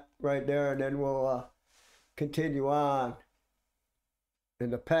with that right there, and then we'll continue on in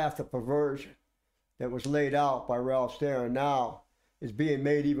the path of perversion that was laid out by Ralph Stair and now is being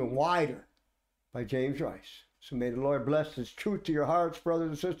made even wider by James Rice. So may the Lord bless his truth to your hearts, brothers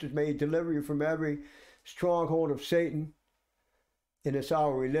and sisters. May he deliver you from every stronghold of Satan in this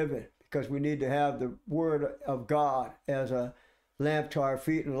hour we live in, because we need to have the word of God as a lamp to our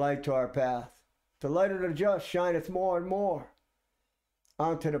feet and a light to our path. The light of the just shineth more and more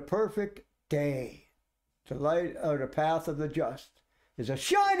unto the perfect day. The light of the path of the just is a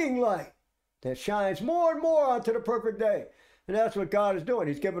shining light that shines more and more unto the perfect day. And that's what God is doing.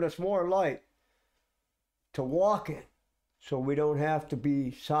 He's giving us more light to walk in, so we don't have to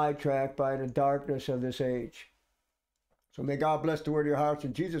be sidetracked by the darkness of this age. So may God bless the word of your hearts.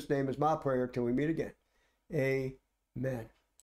 In Jesus' name is my prayer till we meet again. Amen.